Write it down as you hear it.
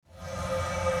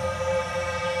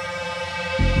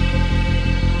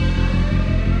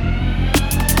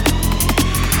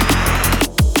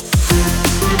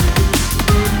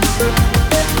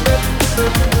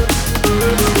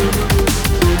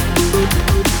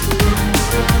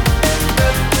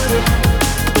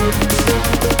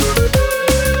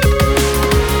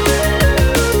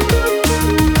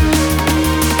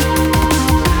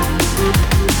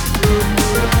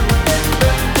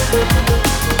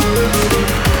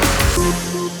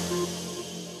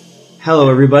Hello,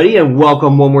 everybody, and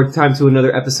welcome one more time to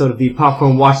another episode of the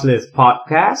Popcorn Watchlist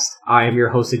podcast. I am your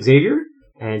host, Xavier,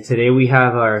 and today we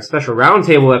have our special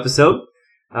roundtable episode.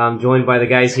 I'm joined by the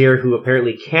guys here who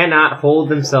apparently cannot hold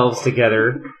themselves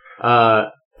together.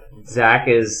 Zach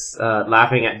is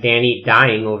laughing at Danny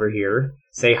dying over here.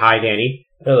 Say hi, Danny.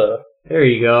 Hello. There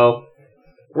you go.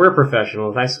 We're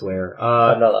professionals, I swear.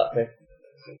 I'm not laughing.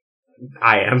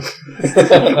 I am.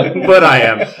 But I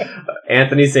am.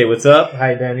 Anthony, say what's up.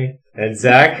 Hi, Danny. And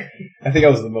Zach. I think I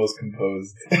was the most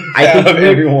composed I think of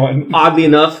everyone. Oddly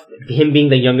enough, him being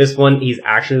the youngest one, he's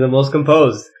actually the most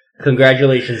composed.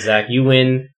 Congratulations, Zach. You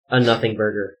win a nothing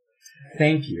burger.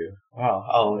 Thank you. Wow,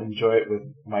 I'll enjoy it with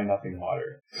my nothing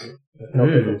water. No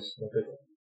pickles.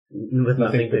 With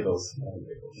nothing pickles. Nothing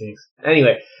pickles. Thanks.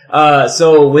 Anyway,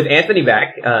 so with Anthony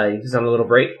back, he was on a little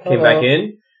break, came back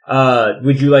in.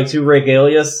 Would you like to regale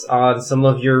us on some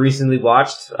of your recently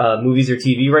watched movies or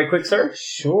TV right quick, sir?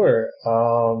 Sure.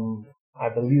 I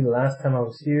believe the last time I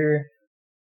was here,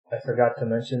 I forgot to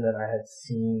mention that I had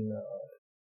seen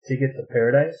Ticket to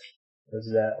Paradise. It was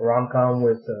that rom-com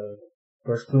with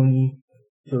George Clooney,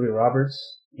 Julia Roberts.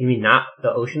 You mean not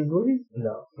the Ocean's movies?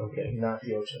 No. Okay. Not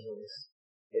the ocean movies.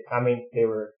 They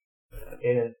were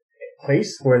in a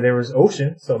place where there was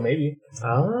ocean, so maybe.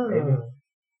 Oh. Maybe.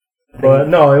 But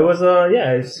no, it was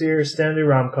it's your standard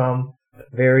rom-com,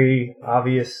 very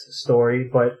obvious story.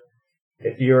 But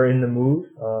if you're in the mood,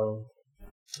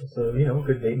 it's a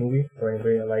good date movie for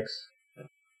anybody that likes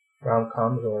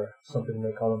rom-coms or something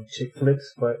they call them chick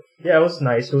flicks. But yeah, it was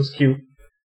nice. It was cute.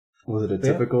 Was it a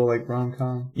typical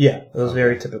rom-com? Yeah, it was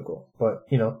very typical. But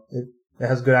it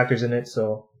has good actors in it,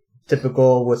 so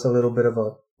typical with a little bit of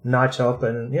a notch up,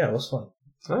 and yeah, it was fun.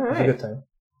 All right. It was a good time.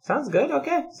 Sounds good.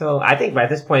 Okay. So I think by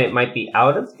this point it might be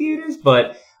out of theaters,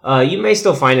 but you may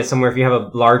still find it somewhere if you have a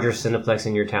larger Cineplex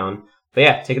in your town. But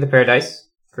yeah, Ticket to Paradise.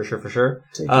 For sure.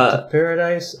 Ticket to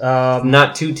Paradise.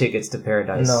 Not 2 Tickets to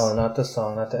Paradise. No, not the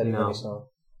song, not the Eddie Money song.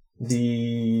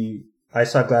 I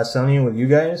saw Glass Onion with you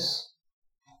guys.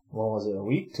 What was it, a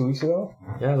week? 2 weeks ago?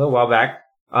 Yeah, a little while back.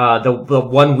 The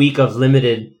 1 week of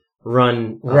limited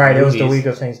run. Right, movies. it was the week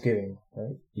of Thanksgiving,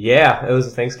 right? Yeah, it was a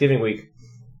Thanksgiving week.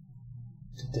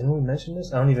 Didn't we mention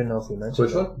this? I don't even know if we mentioned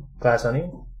Which one? Glass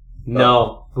Onion?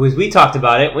 No, because we talked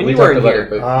about it when We you talked weren't about here. it,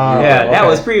 but That okay.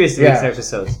 was previous week's Yeah.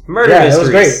 episodes. Murder Yeah, mysteries.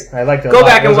 it was great. I liked it. Go a lot.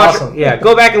 back It and was watch. awesome. Yeah,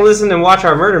 go back and listen and watch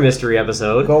our murder mystery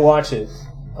episode. Go watch it.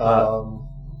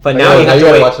 But now you have to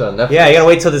gotta wait. watch it on Netflix. Yeah, you gotta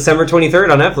wait till December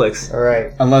 23rd on Netflix. All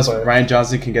right. Unless But Ryan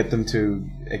Johnson can get them to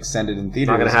extend it in theaters.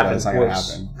 Not gonna happen. but It's not going to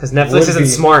happen. Because Netflix Would isn't be.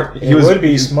 smart. It would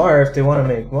be smart if they want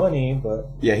to make money, but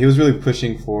Yeah, he was really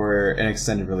pushing for an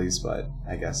extended release, but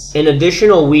I guess. An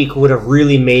additional week would have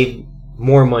really made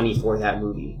more money for that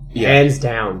movie. Yeah. Hands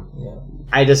down. yeah.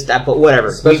 But whatever.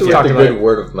 Especially We've with talked the about good it.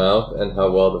 word of mouth and how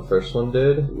well the first one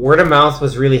did. Word of mouth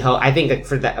was really I think that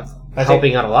for that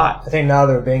helping out a lot. I think now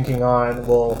they're banking on,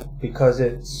 because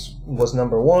it was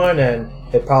number one and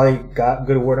it probably got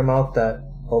good word of mouth, that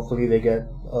hopefully they get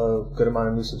a good amount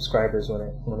of new subscribers when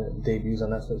it debuts on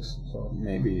Netflix. So,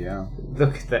 Maybe, yeah.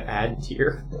 Look at the ad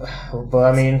tier. but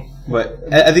I mean, But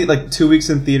I think like 2 weeks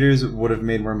in theaters would have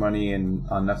made more money on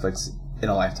Netflix in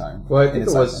a lifetime. Well, I In think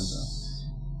its it lifetime, was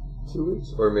 2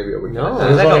 weeks or maybe a week. No, and a it half.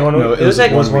 was like only one week. it was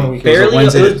like It was 1 week. barely.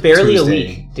 Wednesday It was to barely a Tuesday.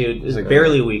 week, dude. It was Like-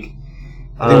 barely a week.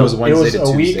 I think it was it Wednesday was to a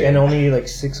Tuesday. week and only like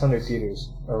 600 theaters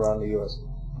around the U.S.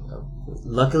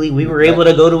 Luckily, we were able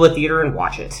to go to a theater and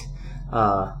watch it.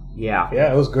 Yeah.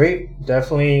 Yeah, it was great.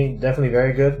 Definitely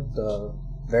very good.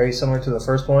 Very similar to the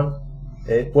first one.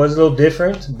 It was a little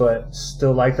different, but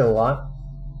still liked it a lot.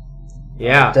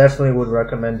 Yeah. Definitely would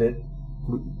recommend it.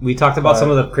 We talked about some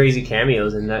of the crazy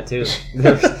cameos in that too.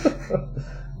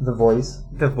 The voice.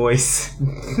 The voice.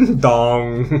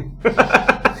 Dong.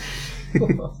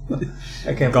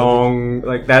 I can't Gong.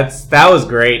 Like that was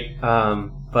great.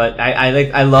 But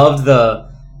I loved the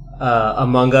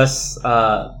Among Us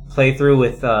playthrough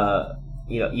with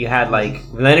you had like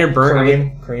Leonard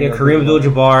Bernstein, Kareem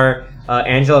Abdul-Jabbar,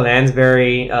 Angela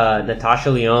Lansbury,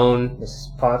 Natasha Lyonne,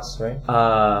 Mrs. Potts, right?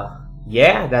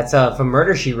 Yeah, that's from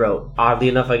Murder, She Wrote. Oddly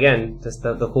enough, again, just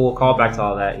the cool callback to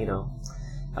all that,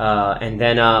 and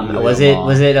then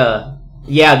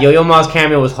Yo-Yo Ma's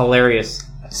cameo was hilarious.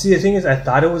 See, the thing is, I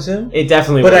thought it was him, It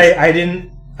definitely but was. I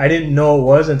didn't know it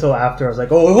was until after. I was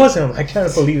like, oh, it was him. I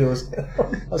can't believe it was him.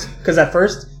 Because at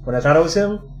first, when I thought it was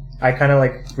him, I kind of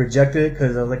like rejected it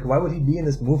because I was like, why would he be in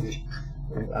this movie?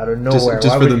 Out of nowhere. Just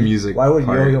Why for would the he- music Why would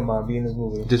part. Yo-Yo Ma be in this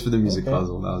movie? Just for the music Okay.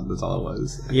 puzzle. That's all it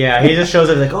was. Yeah, he just shows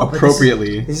up like, oh, but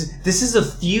Appropriately. This is a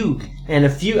fugue, and a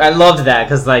fugue. I loved that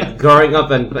because like growing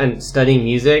up and studying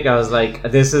music, I was like,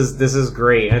 this is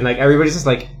great, and like everybody's just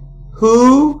like,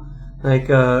 who? Like,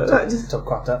 just...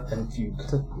 Tokata and Fugue.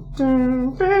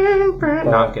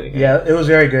 No, I'm kidding. Yeah, it was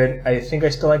very good. I think I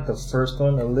still like the first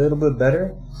one a little bit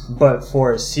better. But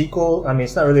for a sequel, I mean,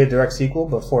 it's not really a direct sequel,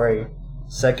 but for a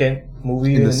second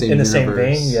movie in the same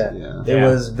vein, it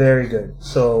was very good.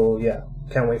 So, yeah.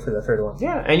 Can't wait for the third one.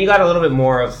 Yeah, and you got a little bit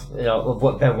more of of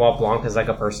what Benoit Blanc is like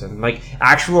a person. Like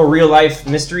actual real life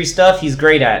mystery stuff, he's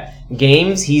great at.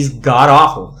 Games, he's god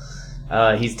awful.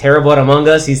 He's terrible at Among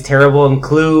Us. He's terrible in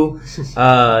Clue.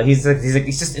 He's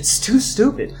just it's too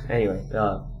stupid. Anyway,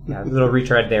 a little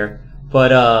retread there,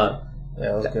 but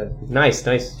it was good. Nice.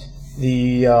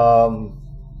 The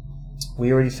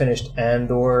we already finished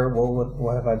Andor.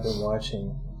 What have I been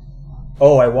watching?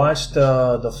 Oh, I watched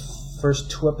the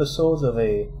first 2 episodes of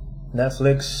a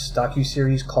Netflix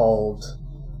docuseries called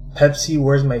Pepsi,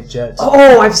 Where's My Jet?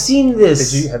 Oh, I've seen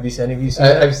this. Have you seen it?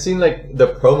 I've seen like the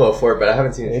promo for it, but I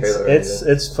haven't seen the trailer.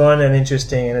 It's fun and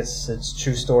interesting, and it's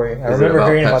true story. I Is remember it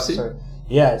hearing Pepsi? about it.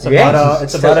 Yeah, it's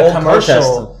about a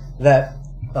commercial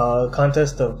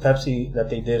contest of Pepsi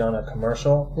that they did on a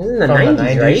commercial in the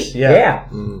 90s, right? Yeah.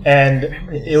 And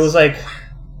it was like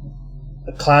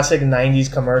a classic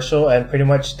 90s commercial, and pretty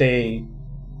much they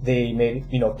made,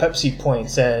 Pepsi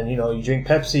points, and, you drink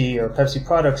Pepsi or Pepsi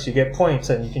products, you get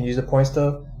points, and you can use the points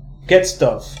to get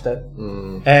stuff.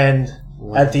 And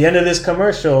at the end of this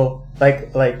commercial,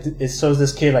 like it shows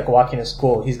this kid, like, walking to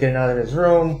school. He's getting out of his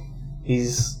room.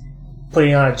 He's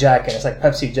putting on a jacket. It's like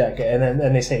Pepsi jacket. And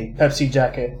then they say, Pepsi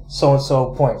jacket,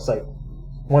 so-and-so points, like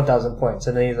 1,000 points.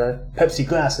 And then he's like, Pepsi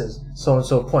glasses,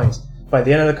 so-and-so points. By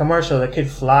the end of the commercial, the kid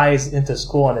flies into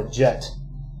school on a jet.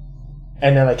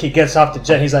 And then, like, he gets off the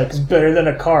jet, he's like, it's better than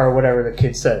a car, or whatever the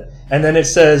kid said. And then it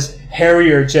says,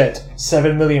 Harrier jet,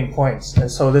 7 million points.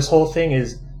 And so this whole thing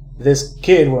is, this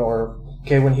kid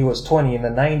when he was 20 in the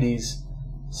 90s,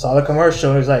 saw the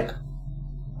commercial, and he was like,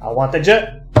 I want the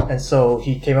jet. And so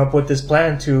he came up with this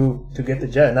plan to get the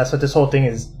jet. And that's what this whole thing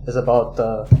is about,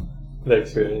 the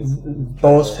experience.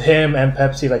 Both him and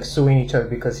Pepsi, like, suing each other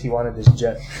because he wanted this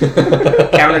jet.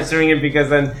 Counter suing it because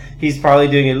then he's probably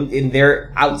doing it in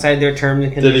outside their terms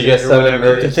and conditions. Did he get 7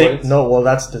 million points? No, well,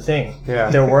 that's the thing.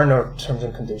 Yeah. There were no terms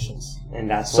and conditions. And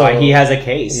that's why he has a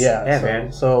case. Yeah,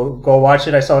 man. So go watch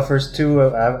it. I saw the first 2.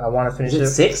 I want to finish it.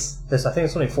 Is it 6? I think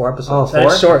it's only 4 episodes. Oh, 4?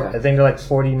 It's short. Okay. I think they're like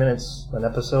 40 minutes an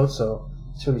episode, so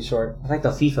it's really short. I like the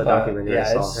FIFA documentary I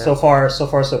saw. It's so far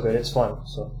so good. It's fun.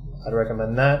 So I'd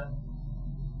recommend that.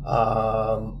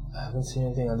 I haven't seen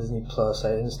anything on Disney Plus.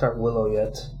 I didn't start Willow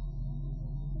yet.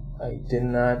 I did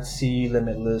not see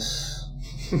Limitless.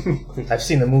 I've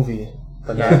seen the movie,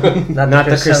 but not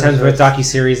the Chris Hemsworth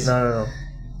docuseries. No.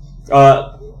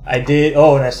 I did.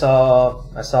 Oh, and I saw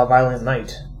Violent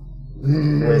Night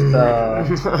with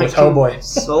Hellboy.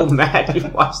 So mad you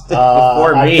watched it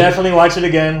before me. I definitely watch it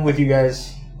again with you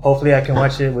guys. Hopefully, I can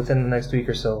watch it within the next week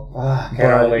or so.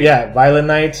 Can't wait. Yeah, Violent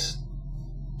Night.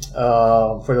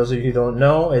 For those of you who don't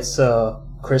know, it's a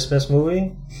Christmas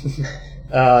movie.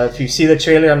 If you see the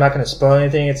trailer, I'm not going to spoil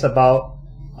anything. It's about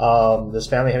this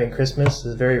family having Christmas,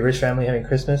 this very rich family having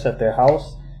Christmas at their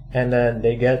house, and then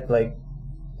they get like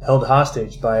held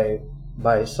hostage by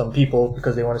some people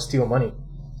because they want to steal money.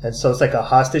 And so it's like a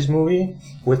hostage movie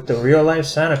with the real life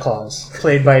Santa Claus,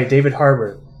 played by David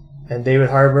Harbour. And David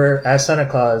Harbour as Santa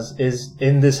Claus is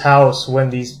in this house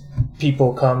when these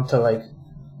people come to like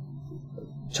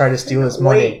try to steal his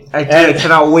money. I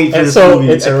cannot wait for this so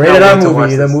movie. It's a rated R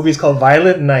movie. The movie's called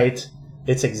Violent Night.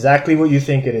 It's exactly what you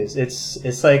think it is.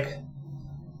 It's like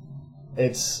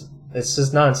it's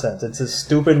just nonsense. It's a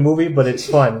stupid movie, but it's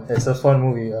fun. It's a fun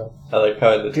movie. I like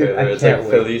how in the trailer it's like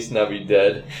Feliz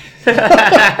Navidad.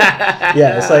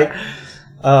 Yeah, it's like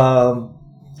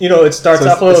it starts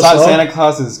off a little slow. It's not slow. Santa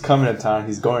Claus is coming to town,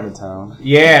 he's going to town.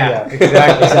 Yeah,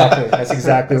 exactly. That's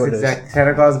exactly what it is.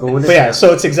 Santa Claus going to But yeah,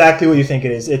 so it's exactly what you think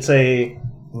it is. It's a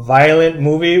violent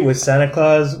movie with Santa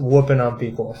Claus whooping on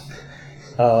people.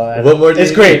 What more do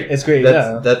it's you great. need? It's great.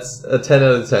 That's a 10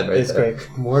 out of 10 right it's there.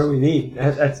 Great. More do we need?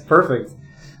 That's perfect.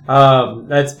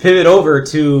 Let's pivot over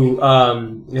to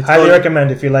highly recommend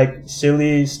if you like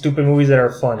silly, stupid movies that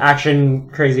are fun.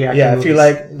 Crazy action. Yeah, movies.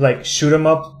 if you like shoot 'em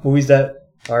up movies that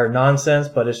are nonsense,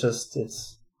 but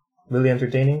it's really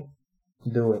entertaining,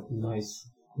 do it. Nice.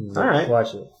 All right,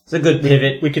 watch it. It's a good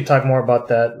pivot. We could talk more about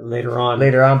that later on,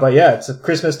 but yeah, it's a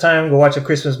Christmas time. Go watch a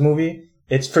Christmas movie.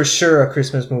 It's for sure a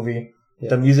Christmas movie. Yeah.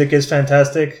 The music is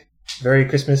fantastic, very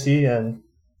Christmassy, and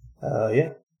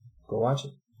go watch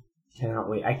it.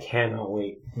 I cannot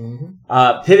wait.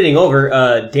 Mm-hmm. Pivoting over,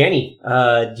 Danny,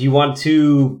 do you want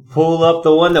to pull up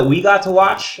the one that we got to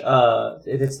watch?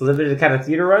 It's limited kind of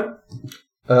theater run.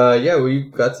 Yeah, we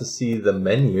got to see The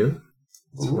Menu.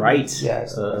 That's right. Yeah, I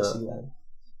see that.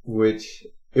 Which,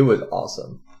 it was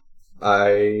awesome.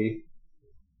 I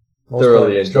No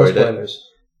thoroughly spoilers, enjoyed no it. spoilers.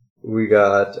 We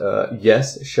got,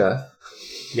 Yes, Chef.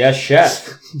 Yes,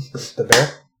 chef. The bear?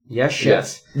 Yes, chef.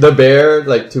 Yes. The Bear,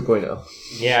 like, 2.0.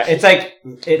 Yeah, it's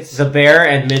The Bear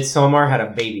and Midsommar had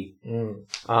a baby.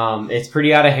 It's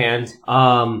pretty out of hand.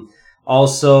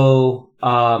 Also,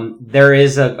 there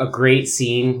is a great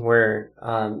scene where,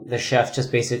 the chef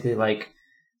just basically, like,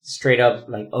 straight up,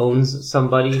 like, owns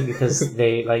somebody because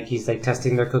he's, like,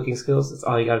 testing their cooking skills. That's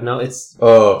all you gotta know.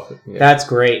 That's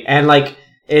great. And, like,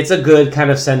 it's a good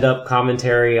kind of send-up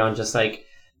commentary on just, like,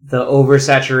 the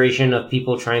oversaturation of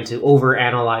people trying to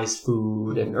overanalyze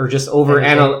food or just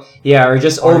overanalyze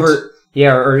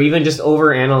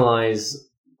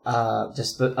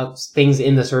just the things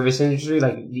in the service industry,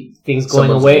 like things going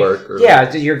Someone's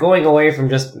away. You're going away from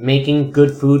just making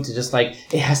good food to just like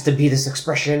it has to be this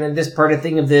expression and this part of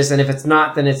thing of this, and if it's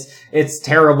not, then it's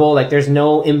terrible. Like there's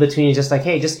no in between. It's just like,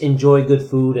 hey, just enjoy good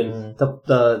food and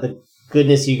the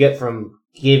goodness you get from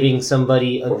giving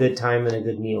somebody a good time and a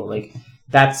good meal. Like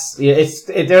there's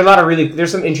a lot of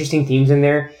there's some interesting themes in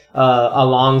there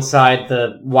alongside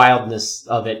the wildness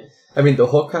of it. I mean, the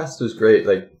whole cast was great.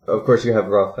 Like, of course, you have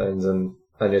Ralph Fiennes and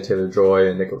Anya Taylor-Joy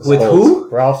and Nicholas With Hoult. who?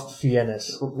 Ralph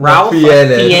Fiennes. Ralph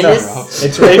Fiennes.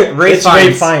 It's Ray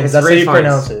Fiennes. That's how you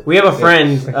pronounce it. We have a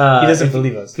friend. He doesn't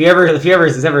believe us. If he ever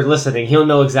is ever listening, he'll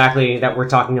know exactly that we're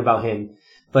talking about him.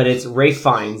 But it's Ray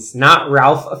Fiennes, not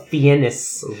Ralph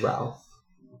Fiennes. Ralph.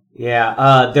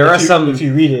 Yeah. If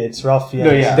you read it, it's Ralph Fiennes.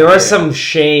 No, yeah. There are some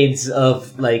shades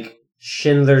of like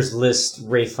Schindler's List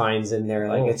Ray Fiennes in there.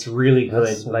 Like it's really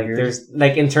good. Like weird. there's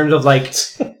like in terms of like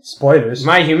spoilers.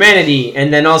 My humanity,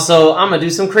 and then also I'm gonna do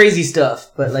some crazy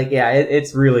stuff. But like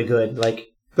it's really good. Like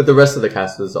But the rest of the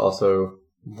cast was also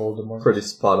Voldemort. pretty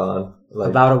spot on. Like,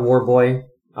 About a War Boy.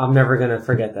 I'm never gonna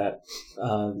forget that.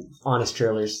 Honest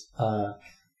trailers.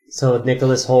 So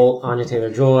Nicholas Hoult, Anya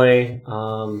Taylor-Joy,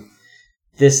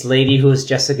 this lady who is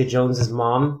Jessica Jones'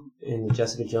 mom in the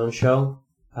Jessica Jones show.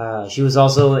 She was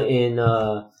also in,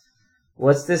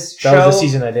 what's this show? That was the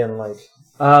season I didn't like.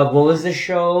 What was the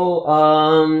show?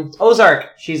 Ozark.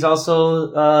 She's also,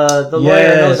 the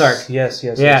lawyer in Ozark. Yes.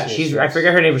 I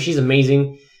forget her name, but she's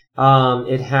amazing.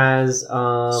 It has,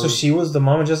 So she was the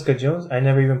mom of Jessica Jones? I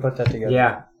never even put that together.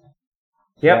 yeah.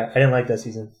 Yep. Yeah, I didn't like that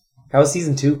season. That was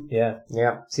season 2. Yeah.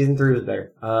 Yeah. Season 3 was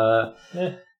better.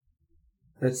 Eh.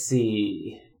 Let's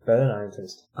see. Better than Iron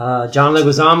Fist. John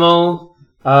Leguizamo.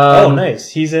 Nice.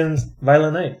 He's in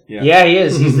Violent Night. Yeah, he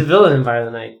is. He's the villain in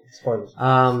Violent Night. Spoilers.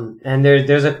 And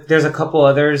there's a couple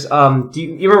others. Do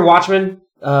you remember Watchmen?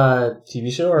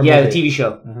 TV show or yeah, movie? the TV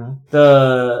show. Mm-hmm.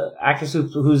 The actress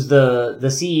who's the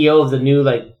CEO of the new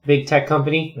like big tech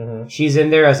company. Mm-hmm. She's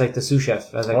in there as like the sous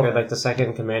chef, as like the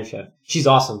second command chef. She's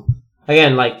awesome.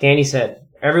 Again, like Danny said,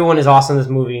 everyone is awesome in this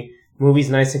movie. Movie's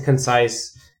nice and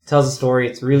concise. Tells a story.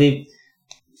 It's really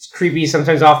creepy,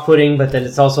 sometimes off-putting, but then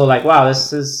it's also like, wow,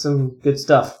 this is some good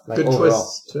stuff. Like, good overall.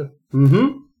 twists, too.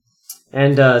 Mm-hmm.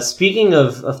 And speaking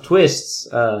of twists,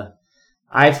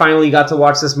 I finally got to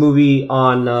watch this movie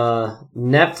on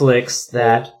Netflix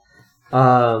that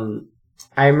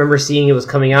I remember seeing it was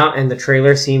coming out, and the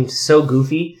trailer seemed so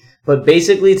goofy. But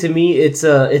basically, to me, it's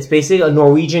basically a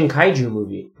Norwegian kaiju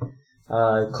movie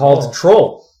called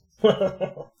Troll.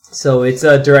 So it's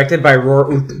directed by Roar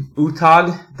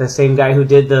Uthaug, the same guy who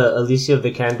did the Alicia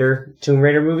Vikander Tomb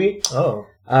Raider movie. Oh.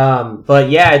 But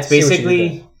yeah, it's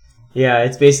basically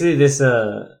this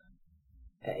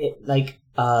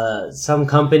some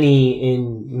company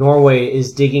in Norway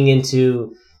is digging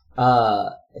into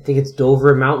I think it's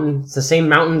Dovre Mountain. It's the same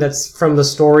mountain that's from the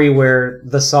story where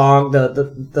the song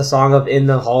the song of In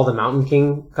the Hall the Mountain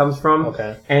King comes from.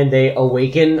 Okay. And they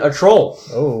awaken a troll.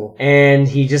 Oh. And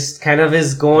he just kind of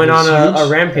is going on a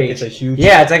rampage. It's a huge.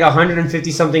 Yeah, it's like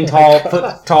 150 something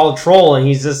tall troll, and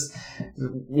he's just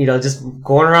just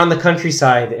going around the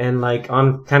countryside and like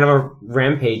on kind of a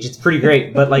rampage. It's pretty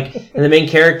great. But like, and the main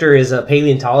character is a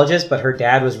paleontologist, but her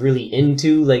dad was really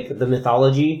into like the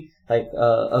mythology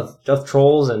of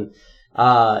trolls, and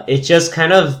it just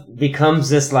kind of becomes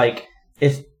this like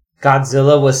if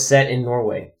Godzilla was set in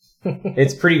Norway.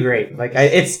 It's pretty great. Like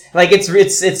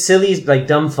it's silly, like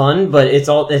dumb fun, but it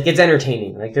gets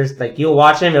entertaining. Like there's like you'll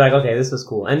watch it and be like, okay, this was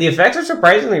cool, and the effects are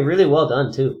surprisingly really well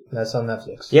done too. That's on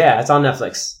Netflix. Yeah, it's on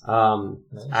Netflix.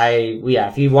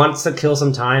 Nice. If you want to kill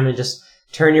some time and just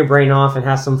turn your brain off and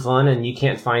have some fun, and you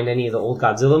can't find any of the old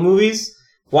Godzilla movies,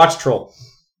 watch Troll.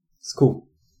 It's cool.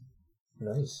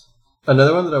 Nice.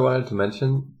 Another one that I wanted to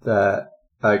mention that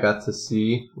I got to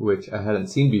see, which I hadn't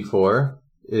seen before,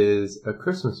 is a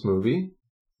Christmas movie.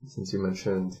 Since you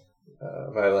mentioned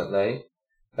Violent Night.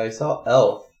 I saw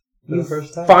Elf for the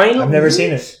first time. Finally, I've never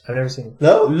seen it.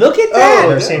 No? Look at I've that.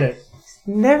 never seen it.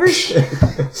 Never.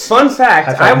 Fun fact: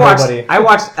 I found nobody. I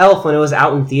watched Elf when it was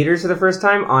out in theaters for the first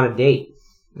time on a date.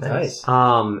 Nice.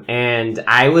 And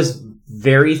I was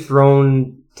very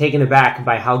taken aback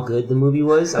by how good the movie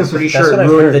was. I'm pretty That's sure what it I've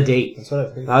ruined heard. the date. That's what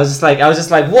I've heard. I was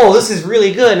just like, whoa, this is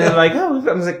really good. And they're like, oh,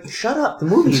 I was like, shut up, the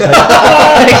movie.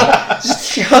 I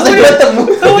was like, what the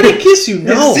movie? I want to kiss you.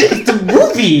 No. It's the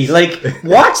movie. Like,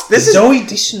 watch. This is Zoe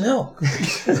Deschanel.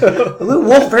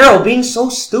 Will Ferrell being so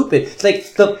stupid. It's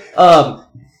like the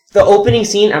opening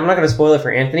scene. I'm not going to spoil it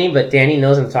for Anthony, but Danny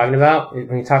knows what I'm talking about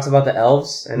when he talks about the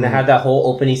elves and they have that whole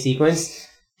opening sequence.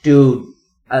 Dude,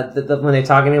 when they're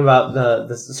talking about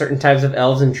the certain types of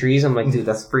elves and trees, I'm like, dude,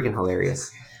 that's freaking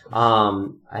hilarious.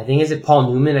 I think is it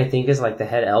Paul Newman? I think is like the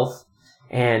head elf,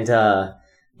 and I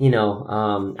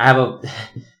have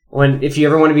if you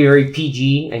ever want to be very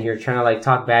PG and you're trying to like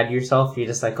talk bad to yourself, you're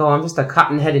just like, oh, I'm just a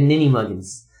cotton-headed ninny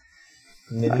muggins.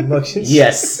 Ninny muggins.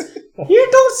 Yes. You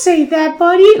don't say that,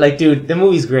 buddy. Like, dude, the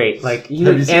movie's great. Like,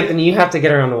 Anthony, you have to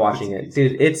get around to watching it,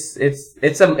 dude. It's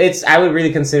I would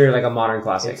really consider it like a modern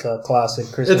classic. It's a classic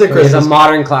Christmas. It's a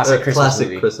modern classic Christmas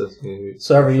movie. Christmas movie.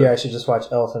 So every year I should just watch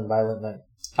Elf and Violent Night.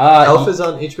 Elf is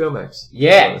on HBO Max.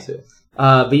 Yeah.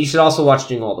 But you should also watch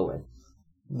Jingle All the Way.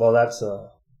 Well, that's a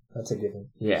given.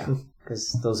 Yeah,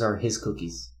 because those are his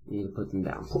cookies. You need to put them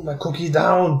down. Put my cookie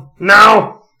down.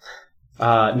 No.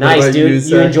 Nice, dude.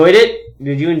 You enjoyed it?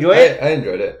 Did you enjoy it? I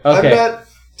enjoyed it. Okay. I'm not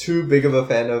too big of a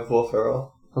fan of Will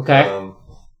Ferrell. Okay.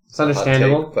 It's hot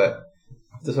understandable. take, but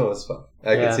this one was fun.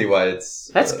 I can see why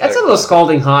it's... That's a little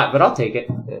scalding hot, but I'll take it.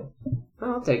 Yeah.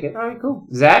 I'll take it. All right, cool.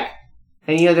 Zach,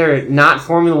 any other not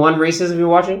Formula One races you're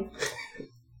watching?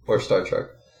 Or Star Trek.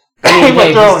 Hey,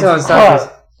 he's still on Star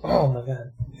Trek. Oh my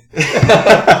god.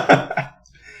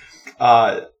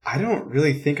 I don't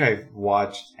really think I've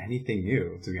watched anything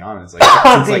new, to be honest.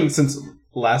 Like since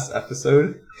last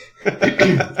episode.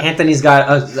 Anthony's got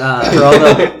for all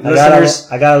the listeners.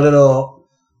 I got a little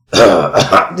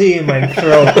D in my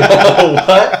throat.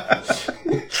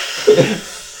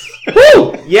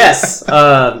 Woo! Yes.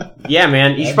 Yeah,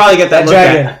 man. You should probably get that looked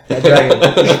at. That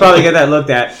dragon. You should probably get that looked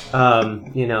at.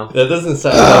 That doesn't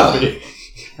sound good for you.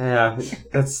 Yeah,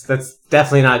 that's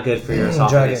definitely not good for your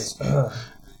esophagus. Dragons.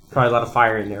 Probably a lot of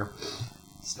fire in there.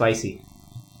 Spicy.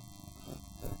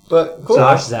 But cool.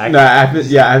 Josh, Zach. No, I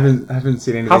haven't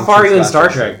seen anything. How far are since you in last Star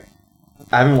episode. Trek?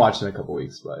 I haven't watched in a couple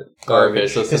weeks, but Okay,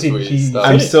 so since we stopped.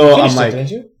 I'm still finished like-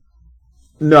 didn't you?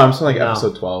 no, I'm still like No.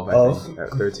 episode 12. I Of? think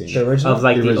 13. The original? Of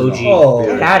like the original. OG. Oh,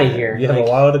 Get out of here. You have Like, a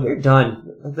while to you're go. done.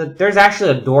 There's actually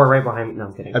a door right behind me. No,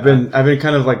 I'm kidding. I've been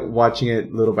kind of like watching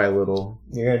it little by little.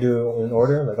 You're gonna do it in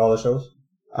order, like all the shows?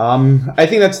 I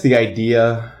think that's the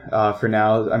idea for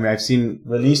now. I mean, I've seen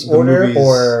Release the order movies-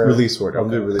 or release order. I'm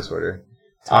Okay. doing release order.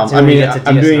 Talk to I me when mean, you get to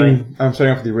I'm DS9. I'm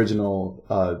starting off with the original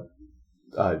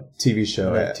TV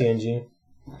show. like TNG?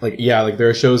 Like there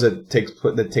are shows that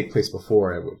take place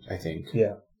before. I think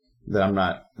Yeah. that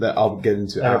I'll get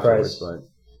into Enterprise. afterwards.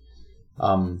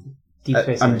 But Deep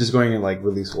Space I'm Nine. just going in like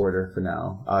release order for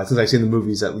now, since I've seen the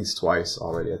movies at least twice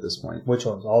already at this point. Which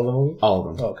ones? All the movies? All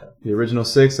of them. Okay. The original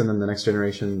 6, and then the Next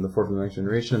Generation, the 4th from the Next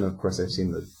Generation, and of course I've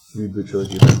seen the reboot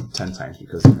trilogy like 10 times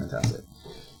because they're fantastic.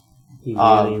 He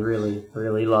really,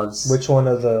 really loves Which one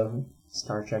of the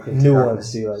Star Trek. Into new Darkness.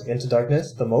 ones do you like? Into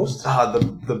Darkness the most?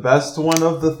 The best one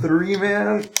of the 3,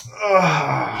 man.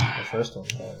 The first one.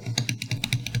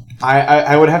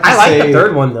 I would have to I like say the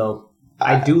third one though.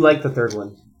 I do like the third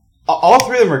one. all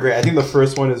 3 of them are great. I think the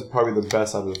first one is probably the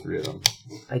best out of the 3 of them.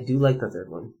 I do like the third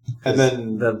one. And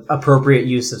then The appropriate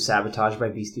use of sabotage by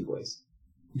Beastie Boys.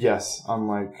 yes,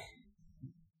 unlike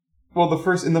in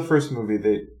the first movie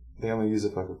they only use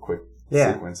it for like a quick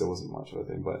sequence. It wasn't much of a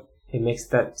thing, but It makes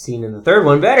that scene in the third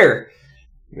one better.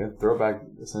 yeah, throwback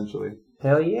essentially.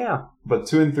 Hell yeah. But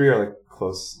 2 and 3 are like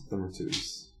close number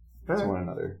 2s to Alright. one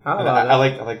another. I And love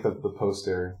I like the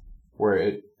poster where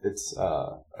it's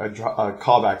a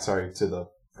callback to the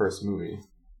first movie.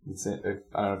 I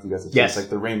don't know if you guys have seen Yes. it's like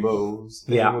the rainbows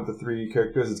thing Yeah. with the 3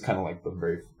 characters. It's kind of like the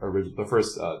very original, the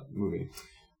first movie.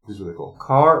 It was really cool.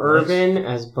 Carl Urban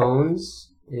as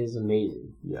Bones is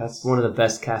amazing. Yes. That's one of the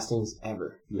best castings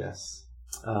ever. Yes.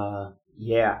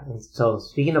 Yeah. And so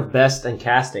speaking of best and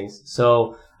castings,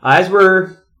 so as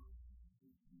we're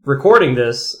recording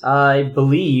this, I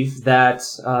believe that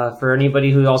for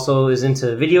anybody who also is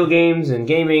into video games and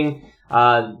gaming,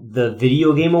 the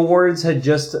Video Game Awards has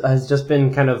just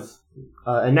been kind of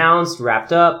announced,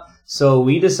 wrapped up. So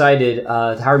we decided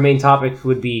our main topic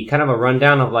would be kind of a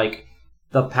rundown of like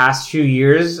the past few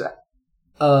years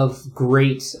of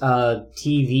great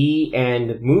TV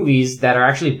and movies that are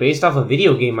actually based off of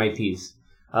video game IPs.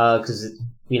 Because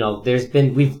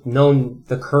we've known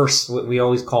the curse, what we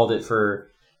always called it, for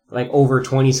like over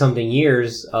 20 something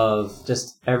years of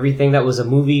just everything that was a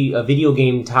video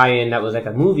game tie-in that was like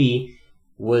a movie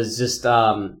was just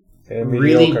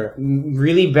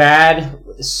really bad,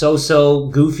 so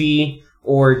goofy,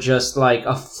 or just like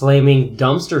a flaming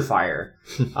dumpster fire.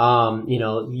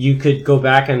 You could go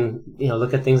back and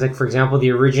look at things like, for example,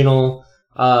 the original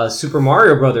Super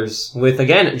Mario Brothers with,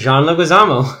 again, John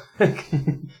Leguizamo.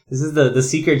 This is the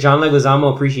secret John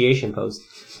Leguizamo appreciation post.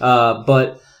 John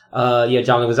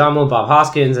Leguizamo, Bob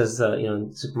Hoskins as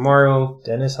Super Mario.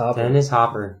 Dennis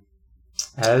Hopper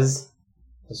as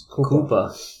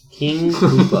Koopa. King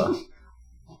Koopa.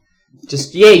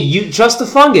 You trust the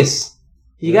fungus.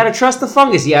 You gotta trust the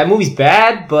fungus. Yeah, that movie's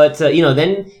bad, but,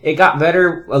 then it got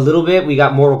better a little bit. We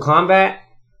got Mortal Kombat.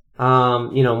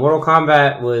 Mortal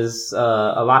Kombat was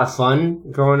a lot of fun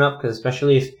growing up, because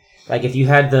especially if you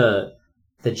had the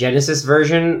Genesis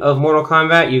version of Mortal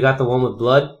Kombat, you got the one with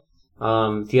blood.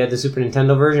 If you had the Super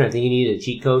Nintendo version, I think you needed a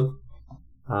cheat code.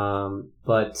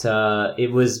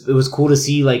 It was cool to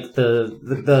see like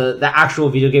the actual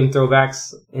video game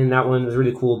throwbacks in that one. It was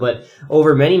really cool. But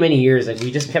over many, many years, like,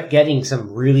 we just kept getting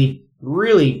some really,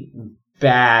 really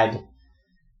bad,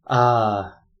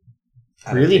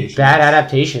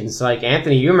 adaptations. Like,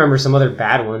 Anthony, you remember some other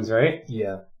bad ones, right?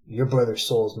 Yeah. Your Brother's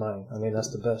Soul is mine. I mean,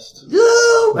 that's the best.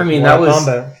 That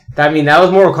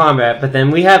was Mortal Kombat, but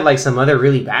then we had like some other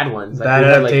really bad ones. Like, bad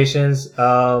adaptations.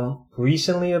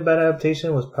 Recently a bad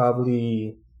adaptation was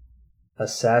probably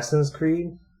Assassin's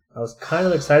Creed. I was kind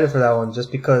of excited for that one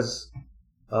just because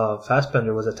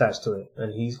Fassbender was attached to it,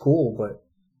 and he's cool, but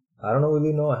I don't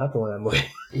really know what happened with that movie.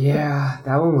 Yeah,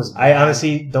 that one was bad. I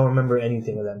honestly don't remember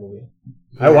anything of that movie.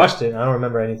 Yeah. I watched it, I don't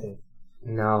remember anything.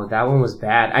 No, that one was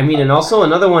bad. I mean, and also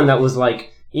another one that was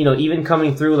like, even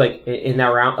coming through like in that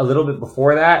round a little bit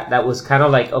before that was kind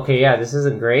of like, okay, yeah, this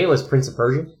isn't great, was Prince of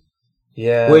Persia.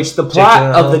 Yeah. Which the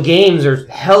plot of the games are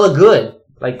hella good.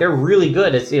 Like, they're really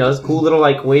good. It's, it's cool little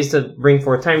like ways to bring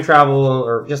forth time travel,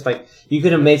 or just like, you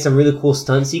could have made some really cool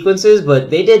stunt sequences, but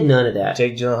they did none of that.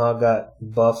 Jake Gyllenhaal got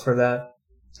buff for that.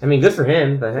 I mean, good for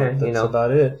him, but that's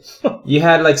about it. You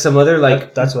had like some other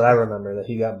like... That's what I remember, that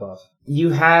he got buff. You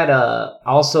had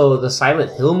also the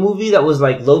Silent Hill movie that was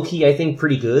like low-key, I think,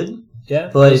 pretty good.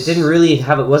 Yeah. But it wasn't really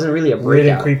a breakout. Weird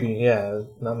and creepy, yeah.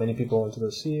 Not many people went to go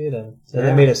see it, and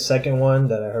they made a second one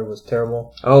that I heard was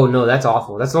terrible. Oh, no, that's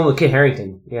awful. That's the one with Kit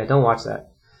Harington. Yeah, don't watch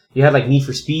that. You had like Need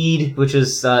for Speed, which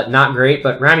is not great,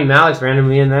 but Rami Malek's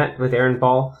randomly in that with Aaron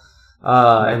Paul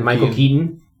and Michael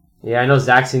Keaton. Yeah, I know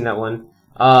Zach's seen that one.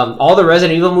 All the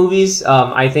Resident Evil movies,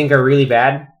 I think, are really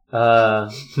bad.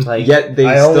 Yet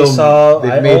I only saw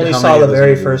the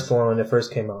very first one when it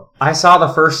first came out. I saw the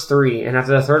first 3, and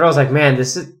after the third, I was like, man,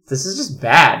 this is just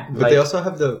bad. But they also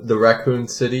have the Raccoon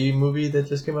City movie that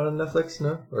just came out on Netflix,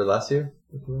 no? Or last year?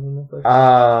 It came out on Netflix?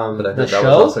 But I heard that was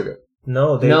also good.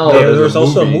 No, there was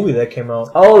also a movie that came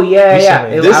out. Oh yeah,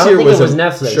 recently. I don't think it was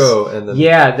Netflix. Show, and then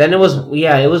then it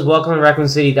was Welcome to Raccoon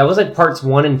City. That was like parts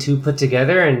 1 and 2 put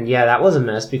together, and yeah, that was a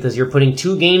mess because you're putting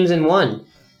 2 games in one.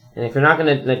 And if you're not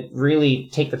going to really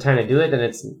take the time to do it, then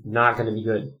it's not going to be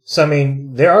good. So, I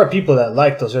mean, there are people that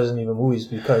like those Resident Evil movies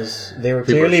because they were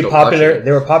clearly popular.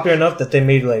 They were popular enough that they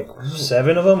made like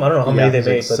 7 of them. I don't know how many they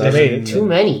made, but they made too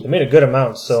many. They made a good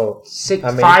amount. So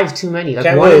 5 too many. Like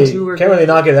can't 1 and 2 were can't really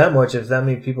knock it that much if that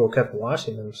many people kept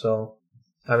watching them. So,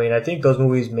 I mean, I think those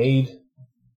movies made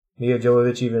Mia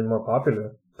Jovovich even more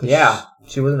popular. Yeah,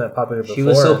 she wasn't that popular before. She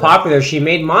was so popular, she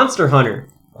made Monster Hunter.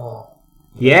 Oh.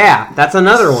 Yeah, that's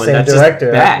another one. Same that's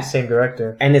director. Just bad. Same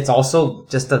director. And it's also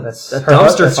just a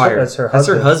dumpster fire. That's her husband. That's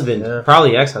her husband. Yeah.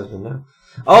 Probably ex-husband, yeah.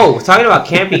 Oh, talking about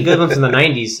campy good ones from the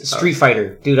 90s. Street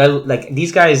Fighter. Dude, I like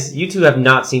these guys. You two have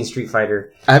not seen Street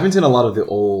Fighter. I haven't seen a lot of the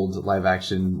old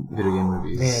live-action video game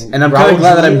movies. Man, and I'm kind of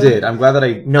glad that I did. I'm glad that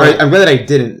I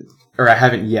didn't. Or I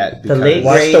haven't yet. The late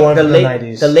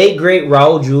great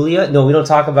Raul Julia. No, we don't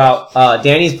talk about.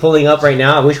 Danny's pulling up right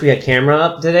now. I wish we had camera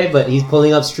up today, but he's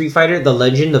pulling up Street Fighter: The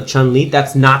Legend of Chun-Li.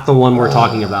 That's not the one we're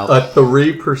talking about.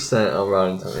 3% on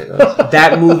Rotten Tomatoes.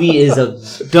 That movie is a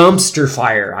dumpster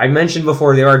fire. I mentioned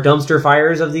before there are dumpster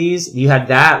fires of these. You had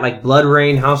that, like Blood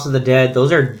Rain, House of the Dead.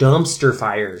 Those are dumpster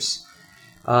fires.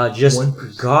 Just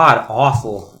 1%. God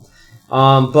awful.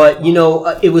 But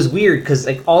it was weird because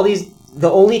like all these. The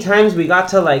only times we got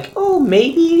to like, oh,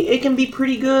 maybe it can be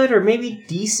pretty good or maybe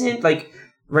decent, like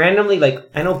randomly, like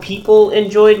I know people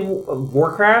enjoyed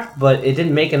Warcraft, but it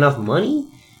didn't make enough money.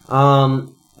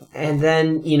 And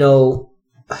then,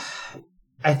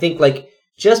 I think like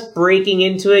just breaking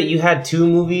into it, you had two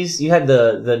movies. You had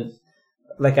the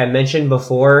like I mentioned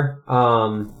before,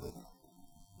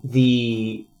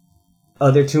 the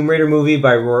other Tomb Raider movie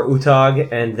by Roar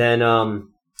Utag, and then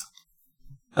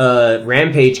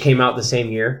Rampage came out the same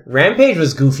year. Rampage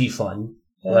was goofy fun.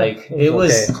 Yeah, Like it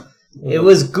was okay. it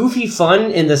was goofy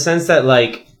fun in the sense that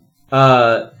like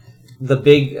the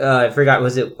big I forgot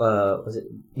was it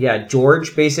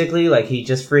George basically, like he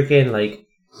just freaking like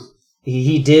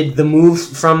he did the move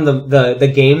from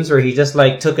the games where he just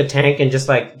like took a tank and just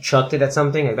like chucked it at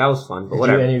something. Like that was fun. But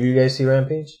whatever. Did any of you guys see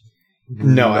Rampage?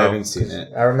 No, I haven't seen it.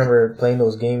 I remember playing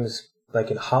those games like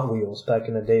in Hot Wheels back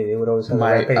in the day. They would always have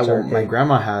Rampage arcade. My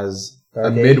grandma has a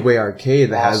Arcade. Midway arcade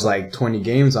that has Awesome. like 20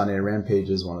 games on it, and Rampage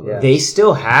is one of those. Yeah. They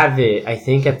still have it, I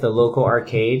think, at the local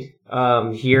arcade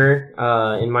here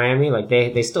in Miami. Like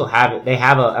they still have it. They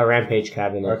have a Rampage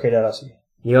cabinet. Arcade Odyssey.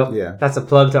 Yep. Yeah. That's a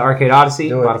plug to Arcade Odyssey.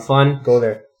 Do A it. lot of fun. Go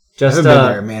there. I Just haven't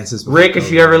been there, man, since Rick, if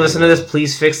you ever listen to this,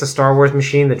 please fix the Star Wars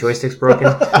machine. The joystick's broken.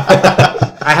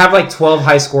 I have like 12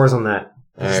 high scores on that.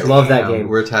 I just love that game.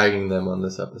 We're tagging them on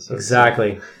this episode.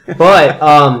 Exactly. But,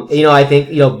 I think,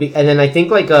 and then I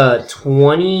think like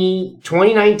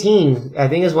 2019, I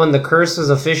think is when the curse was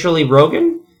officially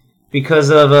broken because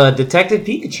of Detective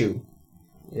Pikachu.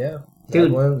 Yeah.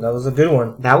 Dude. That was a good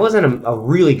one. That wasn't a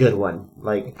really good one.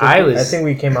 Like, I think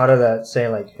we came out of that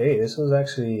saying like, hey, this was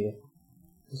actually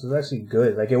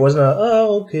good. Like it wasn't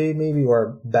okay, maybe,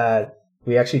 or bad.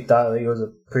 We actually thought like, it was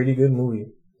a pretty good movie.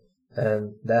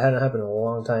 And that hadn't happened in a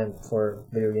long time for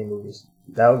video game movies.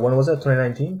 When was that?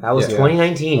 2019? That was Yeah.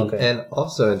 2019. Okay. And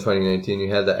also in 2019, you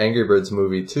had the Angry Birds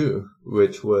movie too,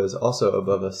 which was also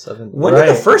above a 7. When did Right.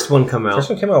 the first one come out? First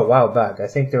one came out a while back. I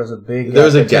think there was a big There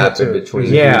was a between gap the in two.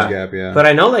 between. Yeah. Huge gap, yeah. But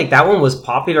I know like that one was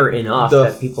popular enough The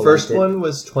that people first liked it. one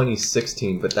was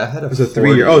 2016, but that had a It was a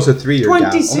 3 3-year. Oh, it's a 3-year gap. Only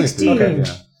 2016. 3 years, Okay.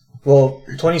 yeah. Well,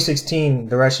 2016,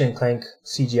 the Ratchet and Clank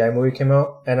CGI movie came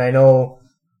out, and I know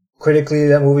critically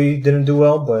that movie didn't do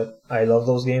well, but I love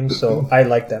those games, so I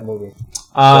liked that movie.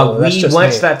 So that's We just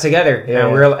watched me. that together, Yeah,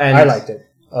 and I liked it.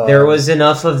 There was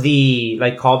enough of the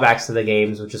like callbacks to the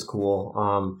games, which is cool.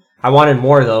 I wanted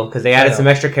more though because they added know. some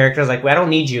extra characters. Like, I don't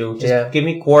need you. Just give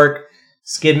me Quark,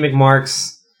 Skid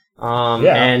McMarks,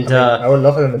 and I would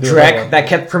love for them to do Drek that. that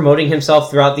kept promoting himself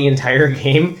throughout the entire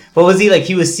game. What was he like?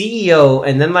 He was CEO,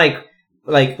 and then like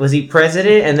was he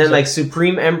president, and then like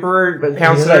Supreme Emperor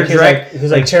Counselor Drek. He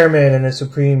was like chairman and then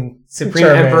Supreme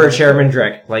Emperor Chairman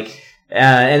Drek. Like,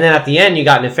 and then at the end you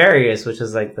got Nefarious, which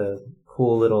is like the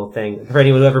cool little thing. For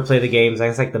anyone who ever played the games, I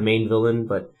guess like the main villain,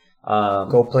 but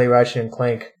Go play Ratchet and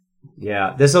Clank.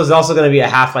 yeah, this was also going to be a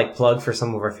half like plug for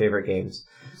some of our favorite games.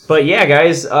 But yeah,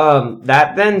 guys,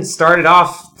 that then started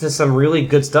off to some really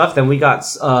good stuff. Then we got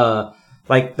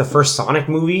like the first Sonic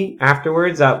movie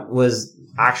afterwards that was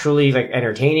actually like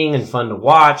entertaining and fun to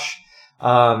watch.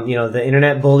 The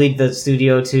internet bullied the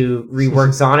studio to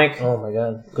rework Sonic. Oh my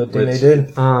god, good thing Which- they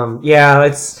did. Yeah,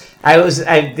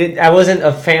 I wasn't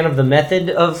a fan of the method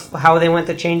of how they went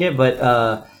to change it,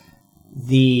 but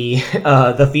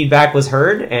the feedback was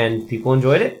heard and people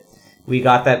enjoyed it. We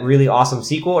got that really awesome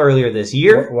sequel earlier this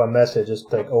year. What message?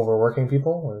 Just like overworking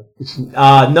people? Or?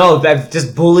 No, that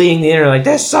just bullying the internet, like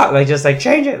this sucks, like just like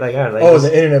change it, like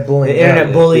The internet bullying. the internet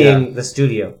Yeah, bullying the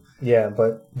studio. Yeah,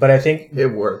 but I think It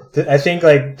worked. I think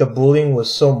like the bullying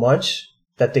was so much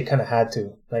that they kind of had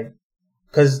to, like,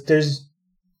 because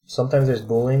sometimes there's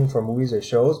bullying for movies or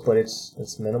shows, but it's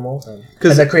minimal, and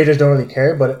the creators don't really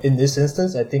care. But in this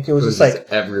instance, I think it was just like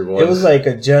everyone. it was like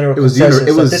a general It was consensus.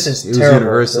 uni- it was- this is it was terrible.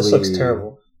 universally- This looks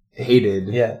terrible. Hated.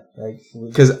 Yeah, like,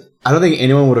 Because I don't think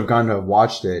anyone would have gone to have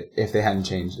watched it if they hadn't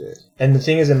changed it. and the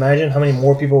thing is, imagine how many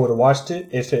more people would have watched it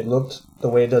if it looked the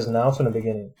way it does now from the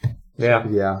beginning. Yeah.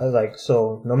 Yeah. I was like,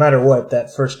 so no matter what,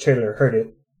 that first trailer hurt it.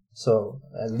 So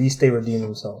at least they redeemed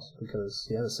themselves because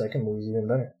the second movie's even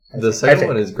better. The second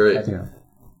one is great. I think. Yeah.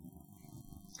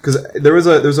 Because there was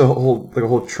a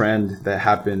whole trend that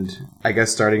happened, I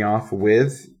guess, starting off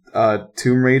with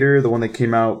Tomb Raider, the one that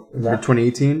came out in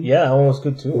 2018. Yeah, that one was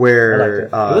good too. I Where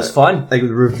liked it. It was fun. like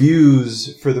the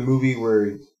reviews for the movie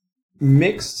were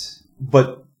mixed,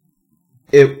 but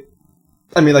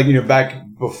back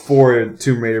before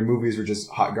Tomb Raider, movies were just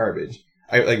hot garbage.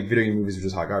 Video game movies were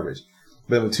just hot garbage.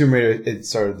 But with Tomb Raider, it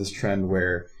started this trend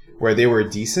where they were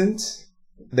decent.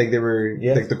 Like they were,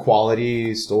 like the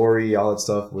quality, story, all that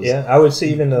stuff was I would say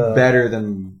even better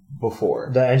than before.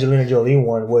 the Angelina Jolie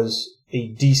one was a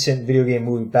decent video game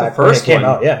movie back The when first it came one.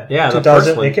 out. Yeah, Yeah, the 2000.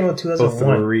 first one. It came out in So